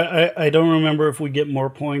 Wait, I don't remember if we get more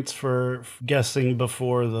points for guessing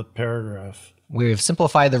before the paragraph. We've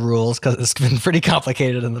simplified the rules because it's been pretty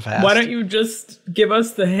complicated in the past. Why don't you just give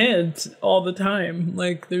us the hint all the time?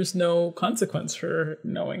 Like, there's no consequence for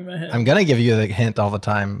knowing the hint. I'm going to give you the hint all the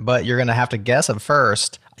time, but you're going to have to guess it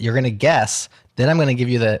first. You're going to guess, then I'm going to give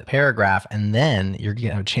you the paragraph, and then you're going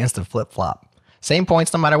to have a chance to flip-flop. Same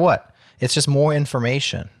points no matter what. It's just more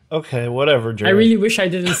information. Okay, whatever, Jerod. I really wish I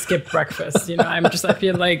didn't skip breakfast. You know, I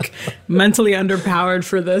feel like mentally underpowered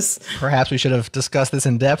for this. Perhaps we should have discussed this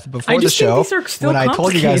in depth before the just think show these are still when I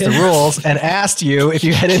told you guys the rules and asked you if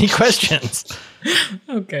you had any questions.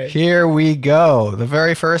 Okay. Here we go. The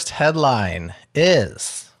very first headline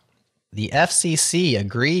is the FCC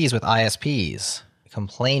agrees with ISPs,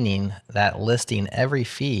 complaining that listing every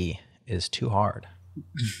fee is too hard.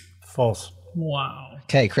 False. Wow.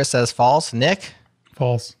 Okay, Chris says false. Nick?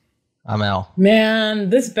 False. Amel. Man,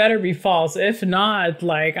 this better be false. If not,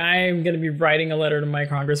 like, I'm going to be writing a letter to my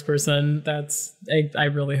congressperson. I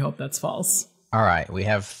really hope that's false. All right, we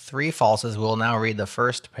have 3 falses. We'll now read the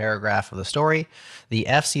first paragraph of the story. The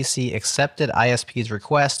FCC accepted ISP's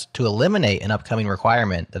request to eliminate an upcoming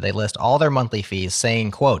requirement that they list all their monthly fees, saying,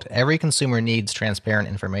 quote, every consumer needs transparent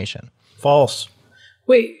information. False.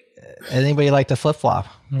 Wait. Anybody like to flip-flop?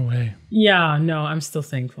 No way. Yeah, no, I'm still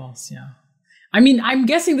saying false. Yeah. I mean, I'm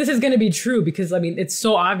guessing this is going to be true because, I mean, it's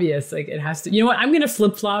so obvious. Like, it has to. You know what? I'm going to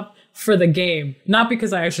flip-flop for the game, not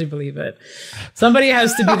because I actually believe it. Somebody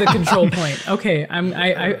has to be the control point. Okay, I'm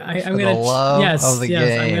going to. Yes, of the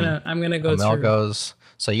yes, game. I'm going to go Amel true. goes.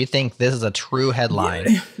 So you think this is a true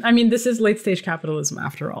headline? I mean, this is late-stage capitalism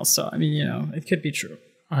after all. So, I mean, you know, it could be true.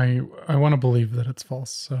 I want to believe that it's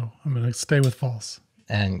false, so I'm going to stay with false.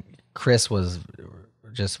 And Chris was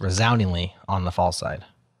just resoundingly on the false side.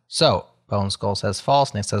 So Bone Skull says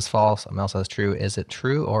false. Nick says false. Amel says true. Is it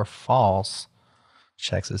true or false?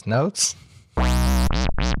 Checks his notes.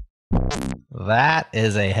 That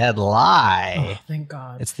is a headlie. Oh, thank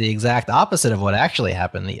God. It's the exact opposite of what actually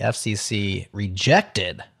happened. The FCC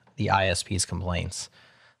rejected the ISP's complaints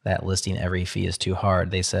that listing every fee is too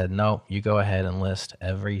hard. They said, no, you go ahead and list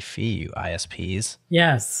every fee, you ISPs.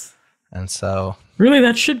 Yes. And so... Really,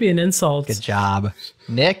 that should be an insult. Good job,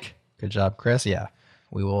 Nick. Good job, Chris. Yeah.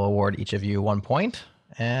 We will award each of you 1 point,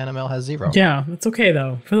 and Amel has 0. Yeah, that's okay,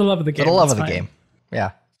 though. For the love of the game. For the love of the game.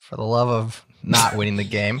 Yeah. For the love of not winning the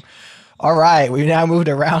game. All right. We now moved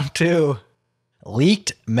to round 2.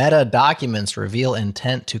 Leaked meta documents reveal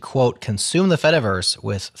intent to, quote, consume the Fediverse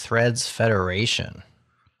with Threads Federation.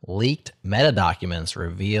 Leaked meta documents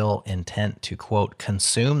reveal intent to, quote,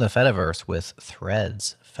 consume the Fediverse with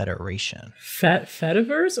Threads Federation.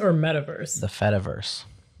 Fediverse or Metaverse? The Fediverse.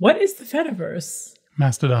 What is the Fediverse?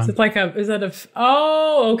 Mastodon. Is it like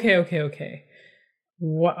oh, okay.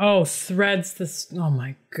 Oh, Threads. Oh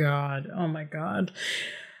my God.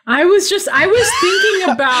 I was thinking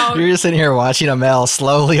about. You're just sitting here watching Amel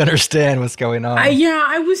slowly understand what's going on.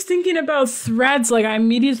 I was thinking about Threads. Like, I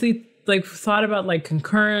immediately thought about like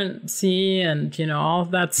concurrency and, you know, all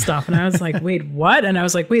of that stuff. And I was like, wait, what? And I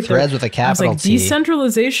was like, wait, Threads with a capital I was like, T.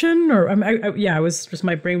 Decentralization? Or I was just,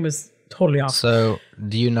 my brain was totally off. So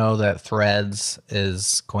do you know that Threads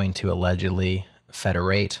is going to allegedly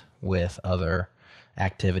federate with other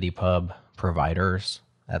ActivityPub providers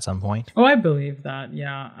at some point? Oh, I believe that.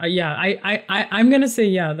 Yeah. I'm going to say,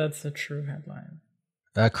 yeah, that's a true headline.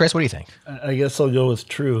 Chris, what do you think? I guess I'll go with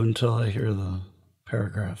true until I hear the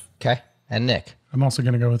paragraph. Okay. And Nick? I'm also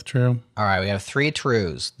going to go with true. All right. We have 3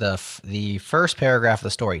 trues. The first paragraph of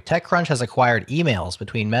the story. TechCrunch has acquired emails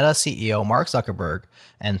between Meta CEO Mark Zuckerberg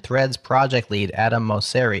and Threads project lead Adam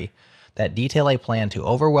Mosseri that detail a plan to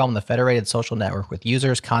overwhelm the federated social network with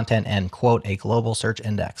users, content, and, quote, a global search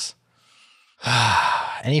index.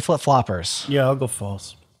 Any flip-floppers? Yeah, I'll go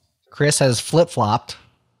false. Chris has flip-flopped.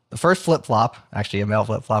 The first flip-flop, actually, Amel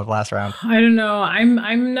flip-flopped last round. I don't know.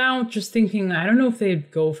 I'm now just thinking, I don't know if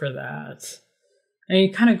they'd go for that. And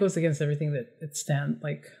it kind of goes against everything that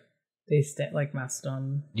they stand like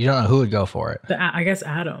Mastodon. You don't know who would go for it. I guess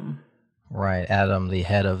Adam. Right, Adam, the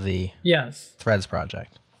head of the Threads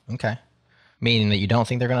project. Okay. Meaning that you don't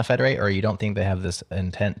think they're going to federate, or you don't think they have this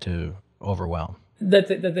intent to overwhelm? That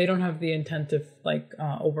they don't have the intent to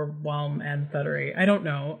overwhelm and federate. I don't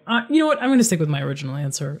know. You know what? I'm going to stick with my original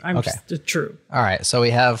answer. Just true. All right. So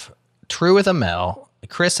we have true with Amel.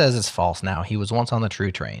 Chris says it's false now. He was once on the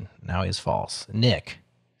true train. Now he's false. Nick,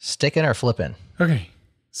 sticking or flipping? Okay.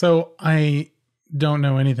 So I don't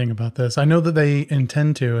know anything about this. I know that they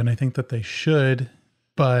intend to, and I think that they should,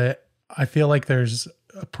 but I feel like there's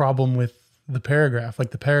a problem with the paragraph.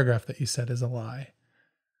 Like the paragraph that you said is a lie.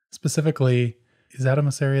 Specifically, is Adam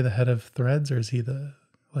Mosseri the head of Threads, or is he the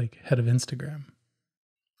like head of Instagram?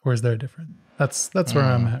 Or is there a different? That's where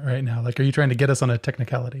I'm at right now. Like, are you trying to get us on a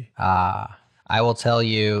technicality? I will tell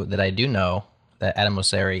you that I do know that Adam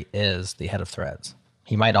Mosseri is the head of Threads.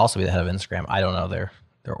 He might also be the head of Instagram. I don't know their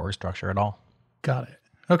org structure at all. Got it.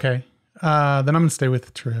 Okay. Then I'm going to stay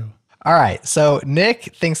with true. All right. So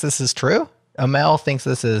Nick thinks this is true. Amel thinks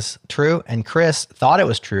this is true. And Chris thought it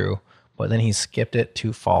was true, but then he skipped it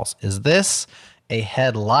to false. Is this a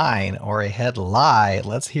headline or a headlie?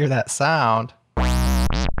 Let's hear that sound.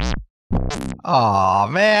 Oh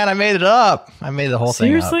man, I made it up. I made the whole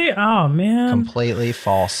thing up. Seriously? Oh man. Completely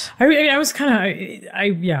false. I mean, I was kind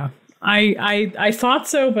of, I thought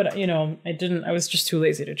so, but you know, I didn't. I was just too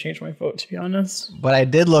lazy to change my vote, to be honest. But I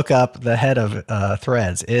did look up the head of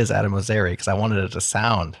Threads is Adam Mosseri because I wanted it to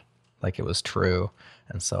sound like it was true,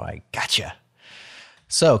 and so I gotcha.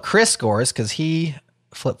 So Chris scores because he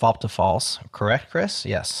flip-flopped to false. Correct, Chris?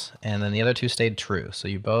 Yes. And then the other two stayed true. So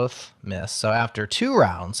you both missed. So after 2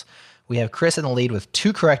 rounds, we have Chris in the lead with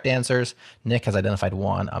 2 correct answers. Nick has identified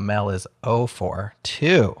 1. Amel is 0 for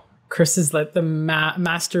 2. Chris is like the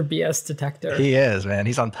master BS detector. He is, man.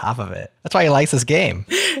 He's on top of it. That's why he likes this game.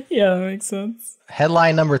 Yeah, that makes sense.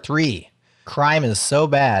 Headline number 3. Crime is so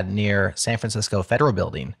bad near San Francisco Federal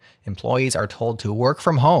Building, employees are told to work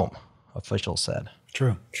from home, officials said.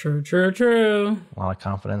 True. True, true, true. A lot of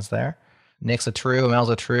confidence there. Nick's a true, Amel's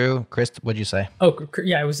a true. Chris, what'd you say? Oh,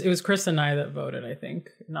 yeah, it was Chris and I that voted, I think.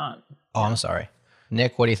 Not. Oh, I'm sorry.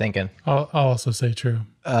 Nick, what are you thinking? I'll also say true.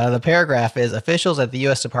 The paragraph is, officials at the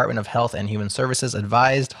U.S. Department of Health and Human Services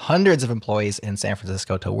advised hundreds of employees in San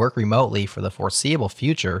Francisco to work remotely for the foreseeable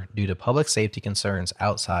future due to public safety concerns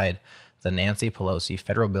outside the Nancy Pelosi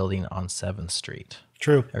Federal Building on 7th Street.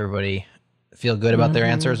 True. Everybody feel good about their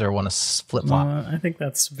answers or want to flip-flop? I think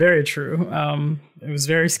that's very true. It was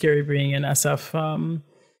very scary being in SF.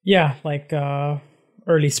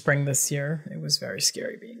 Early spring this year. It was very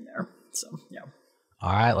scary being there. So, yeah.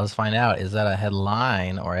 All right, let's find out. Is that a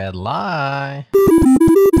headline or a headlie?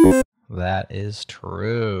 That is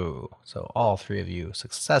true. So all 3 of you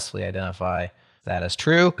successfully identify that as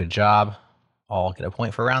true. Good job. All get a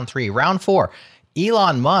point for round 3. Round 4.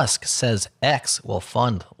 Elon Musk says X will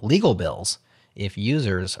fund legal bills if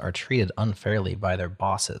users are treated unfairly by their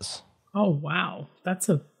bosses. Oh, wow. That's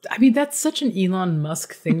such an Elon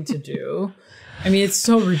Musk thing to do. I mean, it's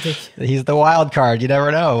so ridiculous. He's the wild card. You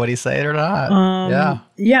never know what he's saying or not.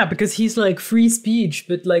 Yeah, because he's like free speech,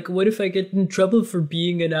 but like, what if I get in trouble for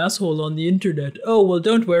being an asshole on the internet? Oh, well,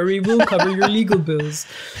 don't worry. We'll cover your legal bills.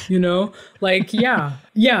 You know, like, yeah.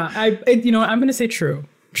 I'm going to say true.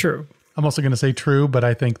 True. I'm also going to say true, but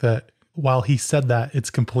I think that while he said that, it's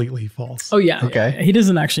completely false. Oh, yeah. Okay. Yeah. He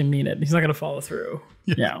doesn't actually mean it. He's not going to follow through.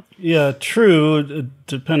 Yeah. Yeah, true,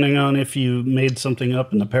 depending on if you made something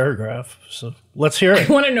up in the paragraph. So let's hear it.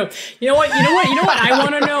 I want to know. You know what I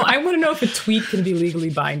want to know? I want to know if a tweet can be legally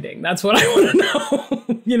binding. That's what I want to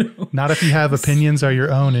know. Not if you have opinions are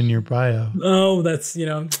your own in your bio. Oh, that's,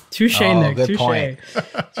 touche, Nick. Good touche. point.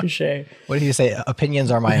 Touche. What did you say? Opinions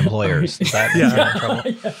are my employers. Is that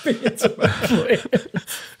Opinions are my employers.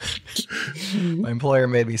 My employer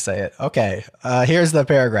made me say it. Okay, here's the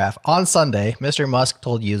paragraph. On Sunday, Mr. Musk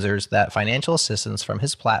told users that financial assistance from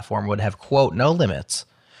his platform would have, quote, no limits.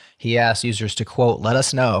 He asked users to, quote, let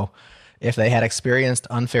us know if they had experienced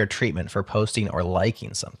unfair treatment for posting or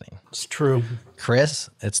liking something. It's true. Chris,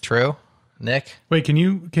 it's true. Nick? Wait, can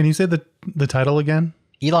you say the title again?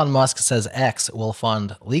 Elon Musk says X will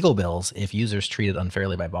fund legal bills if users treated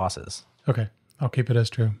unfairly by bosses. Okay, I'll keep it as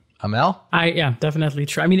true. Amel? Yeah, definitely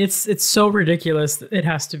true. I mean, it's so ridiculous that it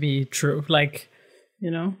has to be true. Like,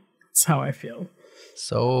 it's how I feel.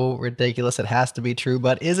 So ridiculous it has to be true,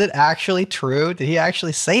 but is it actually true? Did he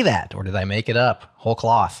actually say that, or did I make it up? Whole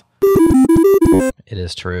cloth. It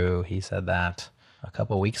is true. He said that a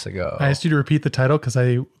couple weeks ago. I asked you to repeat the title because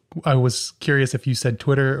I was curious if you said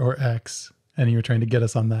Twitter or X, and you were trying to get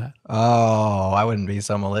us on that. Oh, I wouldn't be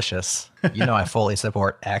so malicious. I fully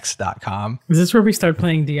support X.com. Is this where we start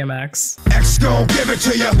playing DMX? X gon' give it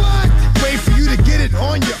to you. Wait for you to get it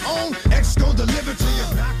on your own. X gon' deliver to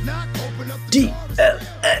you. Knock, knock, open up the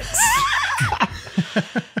DMX.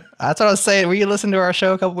 That's what I was saying. When you listened to our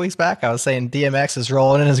show a couple weeks back, I was saying DMX is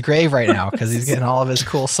rolling in his grave right now because he's getting all of his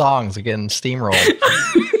cool songs are getting steamrolled.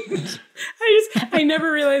 I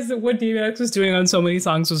never realized that what DMX was doing on so many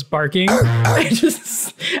songs was barking. What do you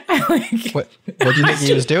think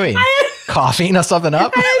he was doing? Coughing or something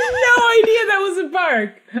up? I had no idea that was a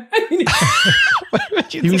bark.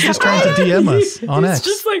 He was just trying to DM us on X. It's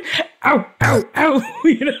just like, ow, ow, ow,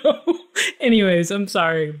 Anyways, I'm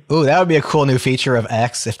sorry. Ooh, that would be a cool new feature of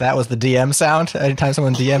X if that was the DM sound anytime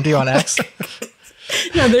someone DM'd you on X.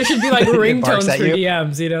 No, there should be like It barks ringtones at for you?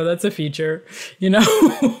 DMs. That's a feature.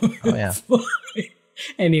 Oh, yeah.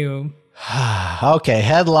 Anywho. Okay,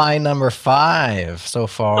 headline number 5 so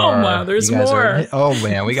far. Oh, wow, there's You guys more. Oh,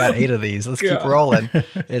 man, we got 8 of these. Let's keep Yeah. rolling.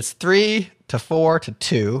 It's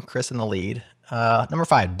 3-4-2. Chris in the lead. Number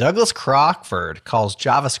 5, Douglas Crockford calls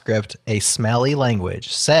JavaScript a smelly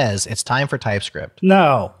language, says it's time for TypeScript.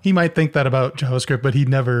 No. He might think that about JavaScript, but he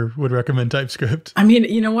never would recommend TypeScript. I mean,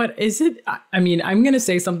 you know what? Is it? I mean, I'm going to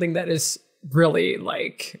say something that is really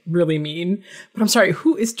mean, but I'm sorry.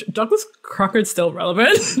 Who is Douglas Crockford still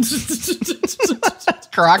relevant?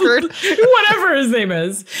 Crockford? Whatever his name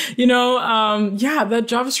is. Yeah, that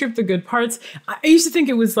JavaScript, the good parts. I used to think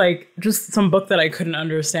it was like just some book that I couldn't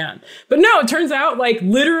understand. But no, it turns out like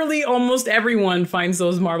literally almost everyone finds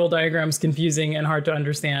those marble diagrams confusing and hard to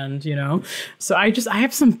understand, So I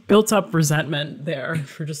have some built up resentment there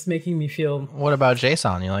for just making me feel. What about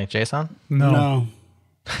JSON? You like JSON? No.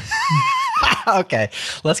 Okay,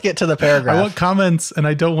 let's get to the paragraph. I want comments and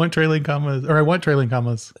I don't want trailing commas, or I want trailing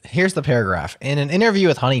commas. Here's the paragraph. In an interview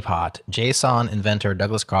with Honeypot, JSON inventor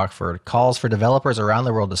Douglas Crockford calls for developers around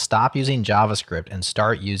the world to stop using JavaScript and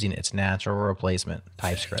start using its natural replacement,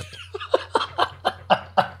 TypeScript.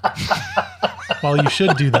 While you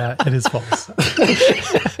should do that, it is false.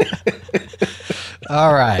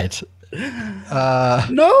 All right.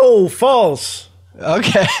 No, false.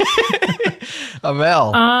 Okay.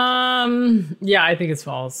 Amel. Yeah, I think it's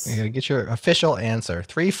false. You gotta get your official answer.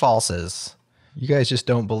 3 falses. You guys just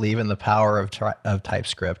don't believe in the power of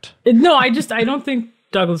TypeScript. No, I don't think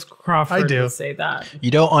Douglas Crockford I do. would say that.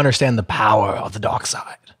 You don't understand the power of the dark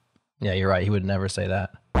side. Yeah, you're right. He would never say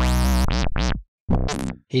that.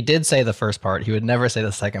 He did say the first part. He would never say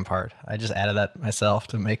the second part. I just added that myself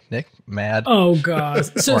to make Nick mad. Oh God!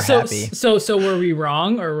 Or happy. So were we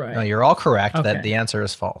wrong or right? No, you're all correct Okay. that the answer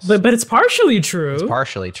is false. But it's partially true. It's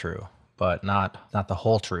partially true, but not the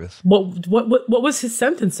whole truth. What was his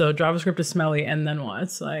sentence though? JavaScript is smelly, and then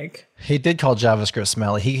what? Like He did call JavaScript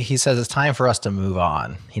smelly. He says it's time for us to move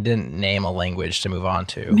on. He didn't name a language to move on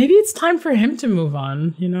to. maybe it's time for him to move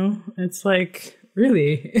on. It's like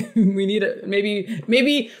really we need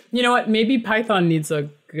maybe you know what? Maybe Python needs a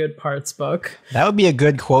good parts book. That would be a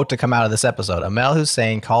good quote to come out of this episode. Amel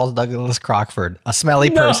Hussein calls Douglas Crockford a smelly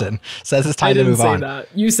person, says it's time to move on. That.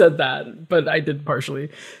 You said that, but I did partially.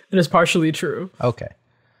 It is partially true. Okay.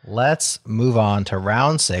 Let's move on to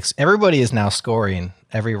round 6. Everybody is now scoring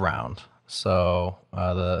every round. So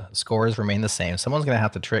the scores remain the same. Someone's going to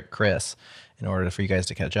have to trick Chris in order for you guys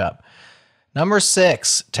to catch up. Number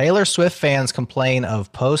 6, Taylor Swift fans complain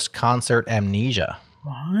of post-concert amnesia.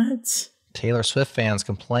 What? Taylor Swift fans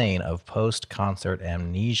complain of post-concert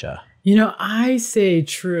amnesia. I say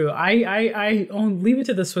true. I leave it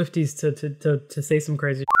to the Swifties to say some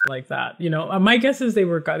crazy like that. My guess is they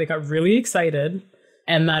got really excited,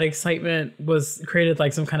 and that excitement was created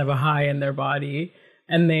like some kind of a high in their body,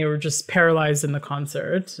 and they were just paralyzed in the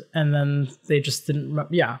concert, and then they just didn't.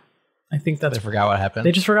 Yeah, I think that's. They forgot what happened.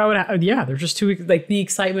 They just forgot what happened. Yeah, they're just too like the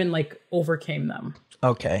excitement like overcame them.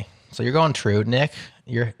 Okay, so you're going true, Nick.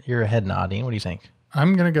 You're head nodding. What do you think?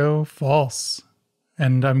 I'm going to go false.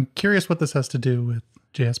 And I'm curious what this has to do with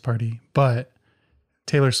JS Party, but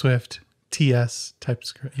Taylor Swift, TS,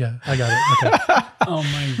 TypeScript. Yeah, I got it. Okay. Oh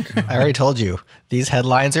my God. I already told you, these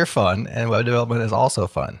headlines are fun, and web development is also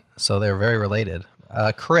fun. So they're very related.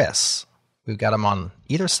 Chris, we've got him on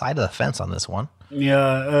either side of the fence on this one.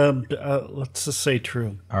 Yeah, let's just say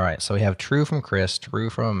true. All right, so we have true from Chris, true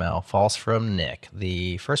from Amel, false from Nick.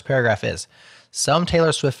 The first paragraph is, some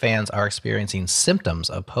Taylor Swift fans are experiencing symptoms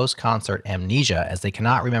of post-concert amnesia as they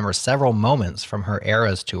cannot remember several moments from her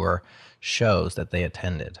Eras Tour shows that they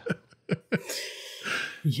attended.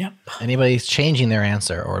 Yep. Anybody's changing their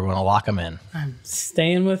answer, or we want to lock them in? I'm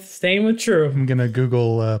staying with true. I'm going to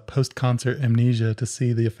Google post-concert amnesia to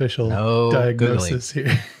see the official diagnosis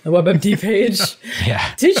here. The WebMD page.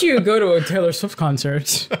 Yeah. Did you go to a Taylor Swift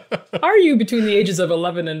concert? Are you between the ages of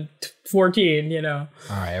 11 and 14, All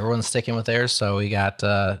right, everyone's sticking with theirs. So we got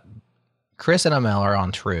Chris and Amel are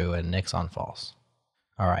on true and Nick's on false.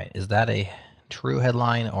 All right, is that a true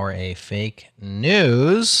headline or a fake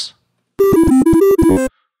news?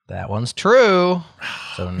 That one's true.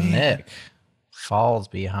 So Nick falls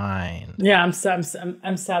behind. Yeah, I'm sad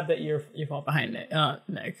that you fall behind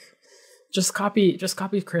Nick. Just copy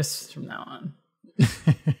Chris from now on.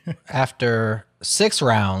 After 6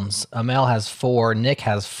 rounds, Amel has 4, Nick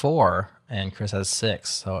has 4, and Chris has 6.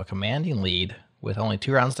 So a commanding lead with only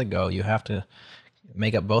 2 rounds to go. You have to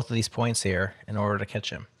make up both of these points here in order to catch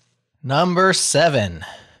him. Number 7.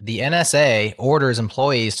 The NSA orders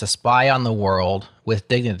employees to spy on the world with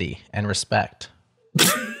dignity and respect.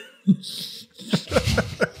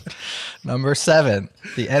 Number 7,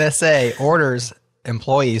 the NSA orders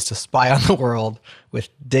employees to spy on the world with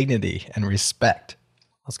dignity and respect.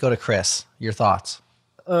 Let's go to Chris. Your thoughts?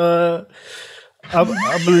 I'm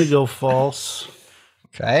going to go false.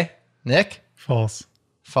 Okay. Nick? False.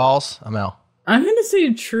 False. Amel? I'm going to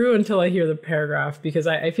say true until I hear the paragraph, because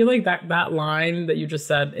I feel like that line that you just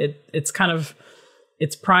said, it's kind of,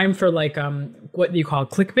 it's prime for like what you call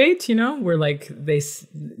clickbait, you know, where like they,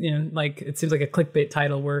 you know, like it seems like a clickbait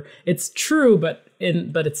title where it's true, but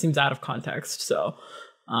it seems out of context. So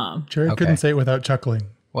Jerod couldn't say it without chuckling.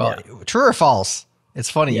 Well, true or false? It's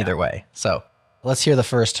funny either way. So let's hear the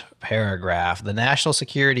first paragraph. The National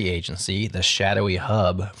Security Agency, the shadowy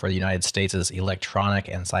hub for the United States' electronic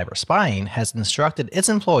and cyber spying, has instructed its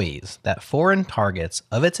employees that foreign targets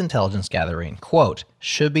of its intelligence gathering, quote,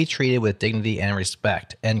 should be treated with dignity and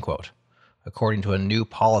respect, end quote, according to a new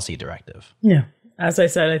policy directive. Yeah. As I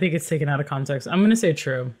said, I think it's taken out of context. I'm going to say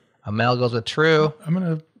true. Amel goes with true. I'm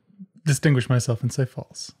going to distinguish myself and say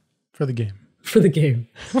false for the game. For the game.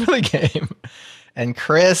 For the game. And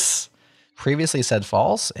Chris previously said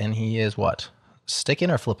false, and he is what?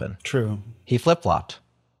 Sticking or flipping? True. He flip-flopped.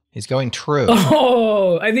 He's going true.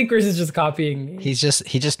 Oh, I think Chris is just copying me. He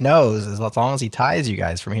just knows as long as he ties you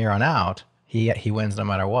guys from here on out, he wins no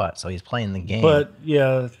matter what. So he's playing the game. But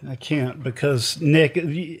yeah, I can't, because Nick,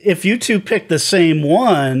 if you two pick the same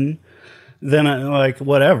one, then like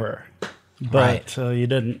whatever. But you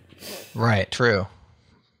didn't. Right, true.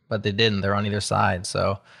 But they didn't. They're on either side.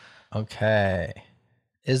 So, okay.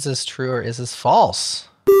 Is this true or is this false?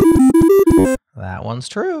 That one's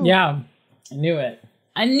true. Yeah, I knew it.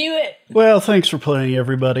 I knew it. Well, thanks for playing,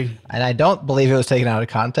 everybody. And I don't believe it was taken out of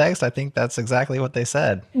context. I think that's exactly what they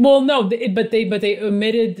said. Well, no, but they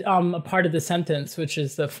omitted a part of the sentence, which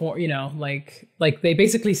is like they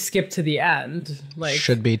basically skipped to the end. Like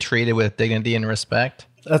should be treated with dignity and respect.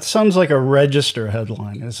 That sounds like a Register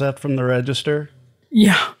headline. Is that from the Register?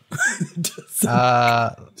 Yeah.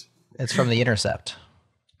 It's from The Intercept.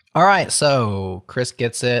 All right, so Chris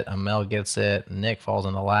gets it, Amel gets it, Nick falls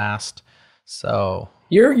in the last. So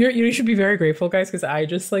you should be very grateful, guys, because I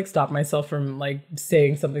just like stopped myself from like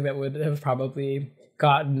saying something that would have probably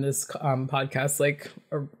gotten this podcast like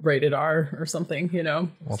a rated R or something, you know.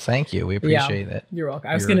 Well, thank you. We appreciate it. You're welcome.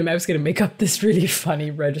 I was gonna make up this really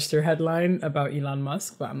funny Register headline about Elon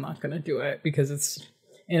Musk, but I'm not gonna do it because it's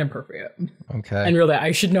inappropriate. Okay. And really,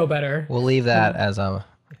 I should know better. We'll leave that as a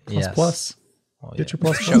plus. Well, Get your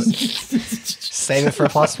plus. Save it for a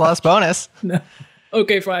plus bonus. No.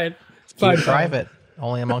 Okay, fine. Keep it private.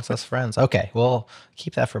 Only amongst us friends. Okay, we'll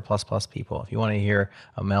keep that for plus people. If you want to hear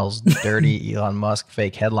Amel's dirty Elon Musk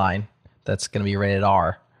fake headline that's going to be rated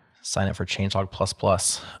R, sign up for Changelog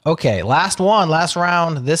plus. Okay, last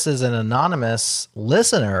round. This is an anonymous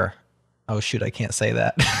listener. Oh, shoot, I can't say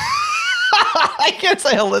that. I can't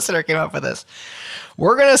say a listener came up with this.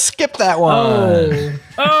 We're going to skip that one.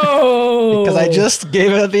 Oh. Because I just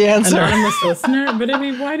gave it the answer. Anonymous listener? But I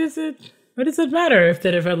mean, why does it matter if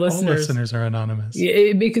our listeners... All listeners are anonymous.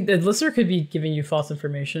 The listener could be giving you false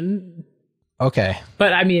information. Okay.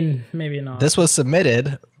 But I mean, maybe not. This was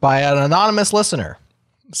submitted by an anonymous listener.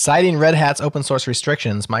 Citing Red Hat's open source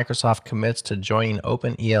restrictions, Microsoft commits to joining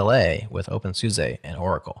OpenELA with OpenSUSE and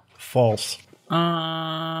Oracle. False.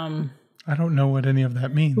 I don't know what any of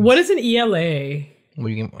that means. What is an ELA?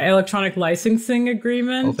 Electronic Licensing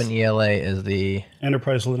Agreement? OpenELA is the...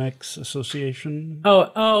 Enterprise Linux Association.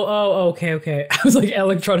 Oh, okay. I was like,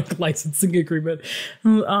 Electronic Licensing Agreement.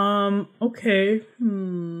 Okay.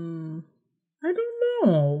 I don't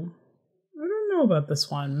know about this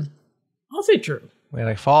one. I'll say true. We had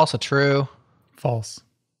a false, a true. False.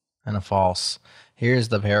 And a false. Here's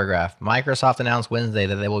the paragraph. Microsoft announced Wednesday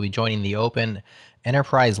that they will be joining the Open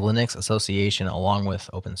Enterprise Linux Association along with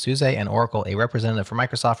OpenSUSE and Oracle. A representative for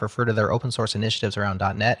Microsoft referred to their open source initiatives around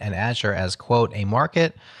 .NET and Azure as, quote, a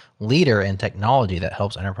market leader in technology that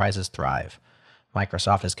helps enterprises thrive.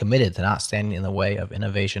 Microsoft is committed to not standing in the way of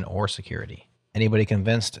innovation or security. Anybody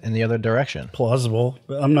convinced in the other direction? Plausible,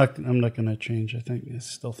 but I'm not going to change. I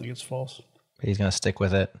still think it's false. But he's going to stick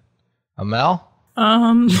with it. Amel?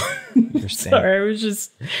 Your stance. Sorry, I was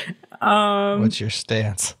just... What's your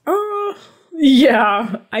stance?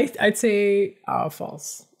 Yeah, I'd say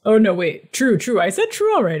false. Oh, no, wait. True. I said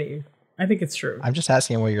true already. I think it's true. I'm just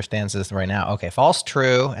asking where your stance is right now. Okay, false,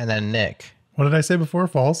 true, and then Nick. What did I say before?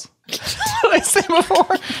 False? What did I say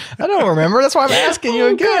before? I don't remember. That's why I'm asking you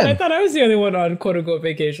again. God, I thought I was the only one on quote-unquote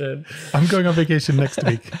vacation. I'm going on vacation next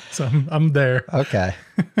week, so I'm there. Okay.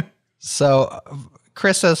 So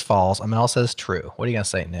Chris says false. Amel says true. What are you going to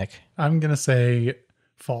say, Nick? I'm going to say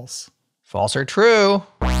false. False or true?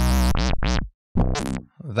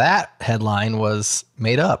 That headline was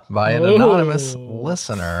made up by an anonymous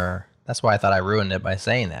listener. That's why I thought I ruined it by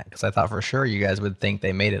saying that, because I thought for sure you guys would think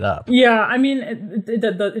they made it up. Yeah, I mean,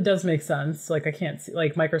 it does make sense. Like, I can't see,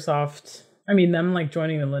 like, Microsoft, I mean, them, like,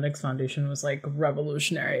 joining the Linux Foundation was, like,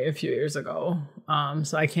 revolutionary a few years ago.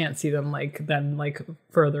 So I can't see them, like, then, like,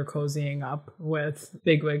 further cozying up with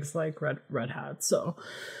bigwigs like Red Hat. So,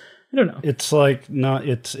 I don't know. It's like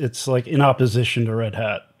it's like in opposition to Red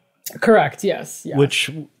Hat. Correct. Yes. Yeah. Which,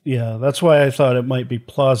 yeah, that's why I thought it might be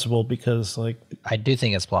plausible, because, like, I do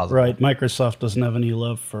think it's plausible. Right. Microsoft doesn't have any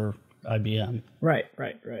love for IBM. Right.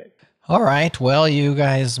 All right. Well, you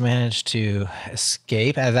guys managed to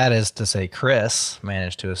escape. That is to say, Chris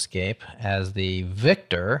managed to escape as the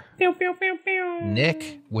victor. Pew, pew, pew, pew.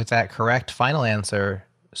 Nick, with that correct final answer,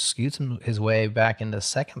 scoots his way back into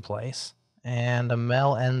second place. And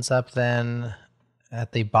Amel ends up then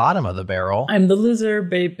at the bottom of the barrel. I'm the loser,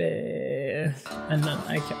 baby. And then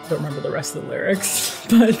I don't remember the rest of the lyrics,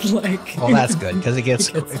 but like. Well, that's good, because it gets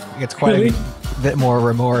quite a bit more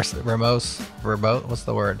verbose. What's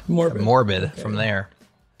the word? Morbid from there.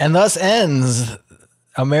 And thus ends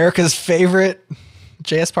America's favorite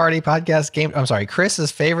JS Party podcast game. I'm sorry, Chris's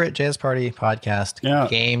favorite JS Party podcast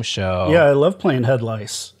game show. Yeah, I love playing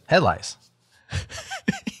HeadLIES. HeadLIES.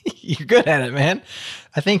 You're good at it, man.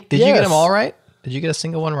 I think, did you get them all right? Did you get a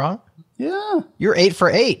single one wrong? Yeah. You're 8 for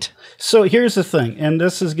 8. So here's the thing, and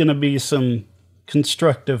this is going to be some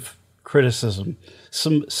constructive criticism,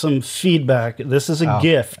 some feedback. This is a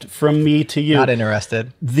gift from me to you. Not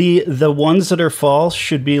interested. The ones that are false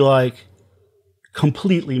should be like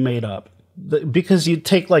completely made up, because you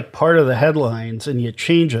take like part of the headlines and you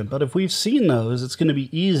change it. But if we've seen those, it's going to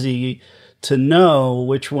be easy to know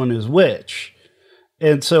which one is which.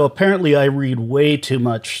 And so apparently I read way too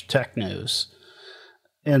much tech news.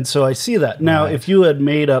 And so I see that. Now, if you had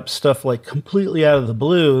made up stuff like completely out of the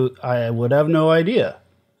blue, I would have no idea.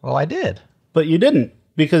 Well, I did. But you didn't,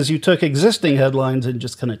 because you took existing headlines and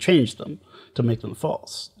just kind of changed them to make them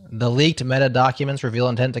false. The leaked meta documents reveal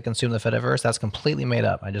intent to consume the Fediverse. That's completely made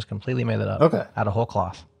up. I just completely made it up. Okay. Out of whole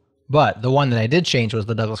cloth. But the one that I did change was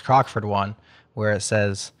the Douglas Crockford one, where it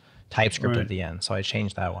says TypeScript at the end. So I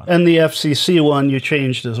changed that one. And the FCC one you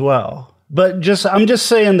changed as well. But I'm just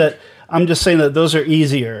saying that those are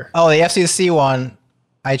easier. Oh, the FCC one.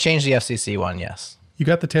 I changed the FCC one, yes. You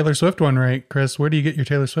got the Taylor Swift one right, Chris. Where do you get your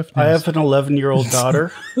Taylor Swift news? I have an 11-year-old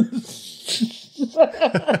daughter.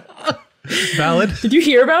 Valid. Did you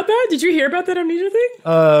hear about that? Did you hear about that amnesia thing?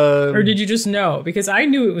 Or did you just know? Because I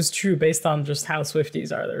knew it was true based on just how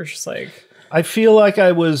Swifties are. They're just like... I feel like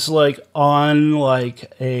I was like on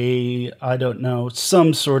like I don't know,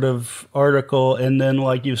 some sort of article, and then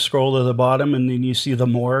like you scroll to the bottom and then you see the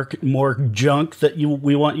more junk that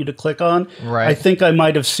we want you to click on. Right. I think I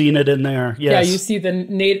might have seen it in there. Yes. Yeah, you see the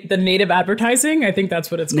native advertising. I think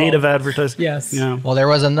that's what it's called. Native advertising. Yes. Yeah. Well, there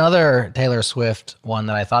was another Taylor Swift one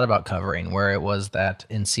that I thought about covering, where it was that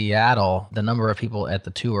in Seattle, the number of people at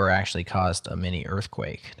the tour actually caused a mini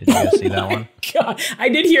earthquake. Did you guys see that one? God, I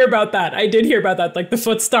did hear about that. Like the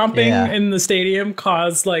foot stomping in the stadium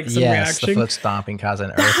caused like some reaction. Yes, the foot stomping caused an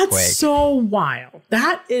earthquake. That's so wild.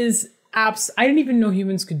 That is I didn't even know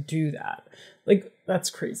humans could do that. Like, that's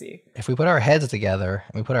crazy. If we put our heads together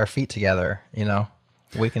and we put our feet together, you know,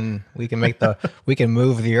 we can make we can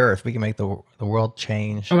move the earth. We can make the world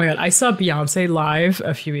change. Oh my God. I saw Beyonce live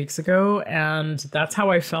a few weeks ago, and that's how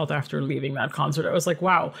I felt after leaving that concert. I was like,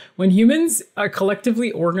 wow, when humans are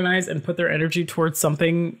collectively organized and put their energy towards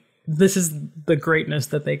something, this is the greatness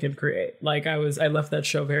that they can create. Like I left that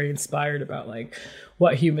show very inspired about like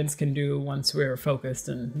what humans can do once we're focused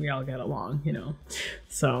and we all get along, you know?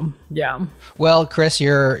 So yeah. Well, Chris,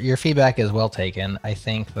 your feedback is well taken. I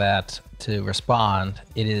think that to respond,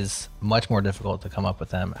 it is much more difficult to come up with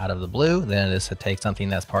them out of the blue than it is to take something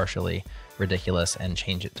that's partially ridiculous and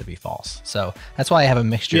change it to be false. So that's why I have a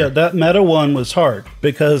mixture. Yeah, that meta one was hard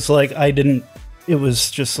because like it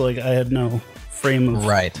was just like I had no frame of,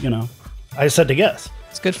 you know, I just had to guess.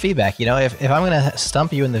 It's good feedback. You know, if I'm going to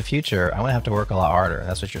stump you in the future, I'm going to have to work a lot harder.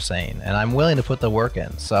 That's what you're saying. And I'm willing to put the work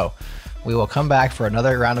in. So we will come back for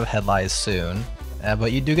another round of HeadLIES soon.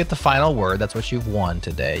 But you do get the final word. That's what you've won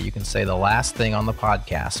today. You can say the last thing on the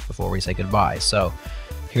podcast before we say goodbye. So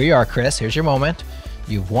here you are, Chris. Here's your moment.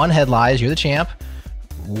 You've won HeadLIES. You're the champ.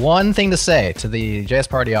 One thing to say to the JS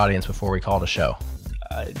Party audience before we call the show.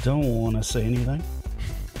 I don't want to say anything.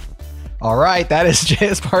 All right, that is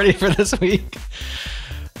JS Party for this week.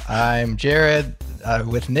 I'm Jerod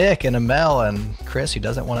with Nick and Amel and Chris, who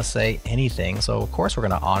doesn't want to say anything. So, of course, we're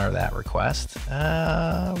going to honor that request.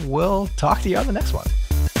 We'll talk to you on the next one.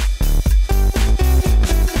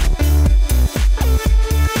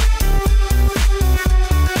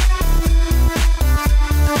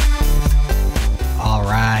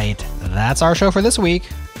 that's our show for this week.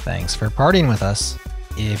 Thanks for partying with us.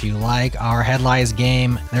 If you like our HeadLIES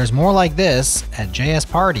game, there's more like this at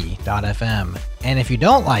jsparty.fm. And if you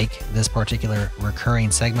don't like this particular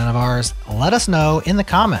recurring segment of ours, let us know in the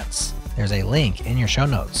comments. There's a link in your show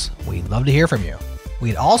notes. We'd love to hear from you.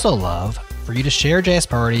 We'd also love for you to share JS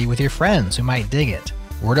Party with your friends who might dig it.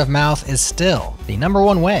 Word of mouth is still the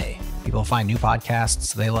 #1 way people find new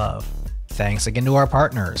podcasts they love. Thanks again to our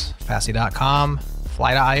partners, Fasty.com,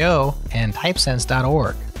 Fly.io, and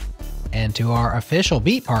Typesense.org. And to our official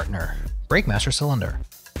beat partner, Breakmaster Cylinder.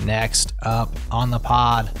 Next up on the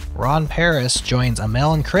pod, Ron Paris joins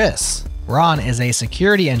Amel and Chris. Ron is a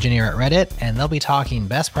security engineer at Reddit, and they'll be talking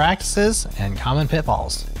best practices and common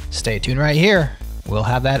pitfalls. Stay tuned right here. We'll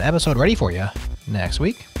have that episode ready for you next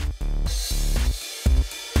week.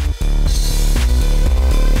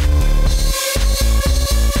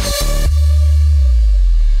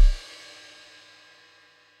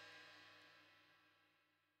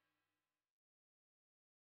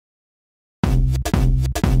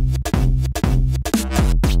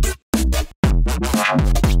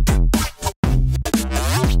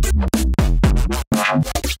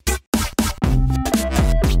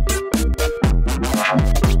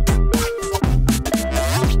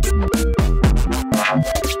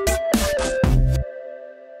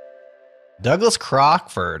 Douglas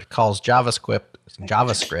Crockford calls JavaScript.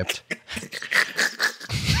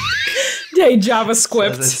 Hey,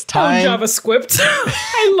 JavaScript. It's time. Oh, JavaScript.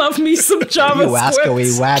 I love me some JavaScript. You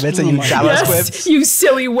wascoey wabbits and you JavaScript. Yes, you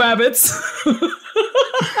silly wabbits.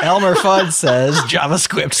 Elmer Fudd says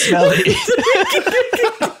JavaScript smelly.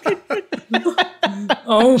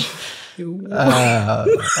 Oh.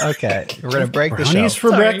 Okay. We're going to break the show. Brownies for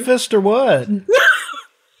breakfast or what?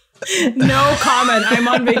 No comment. I'm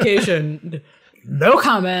on vacation. No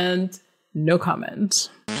comment. No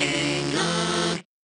comment.